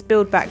more of these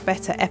Build Back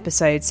Better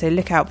episodes, so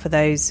look out for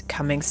those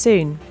coming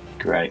soon.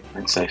 Great.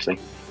 Thanks, Sophie.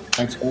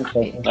 Thanks,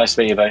 Gordon. Nice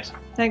to meet you both.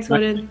 Thanks,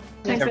 Gordon.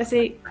 Thanks,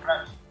 Vessi.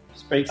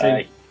 Speak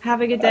soon. Have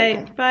a good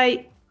day.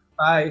 Bye.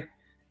 Bye.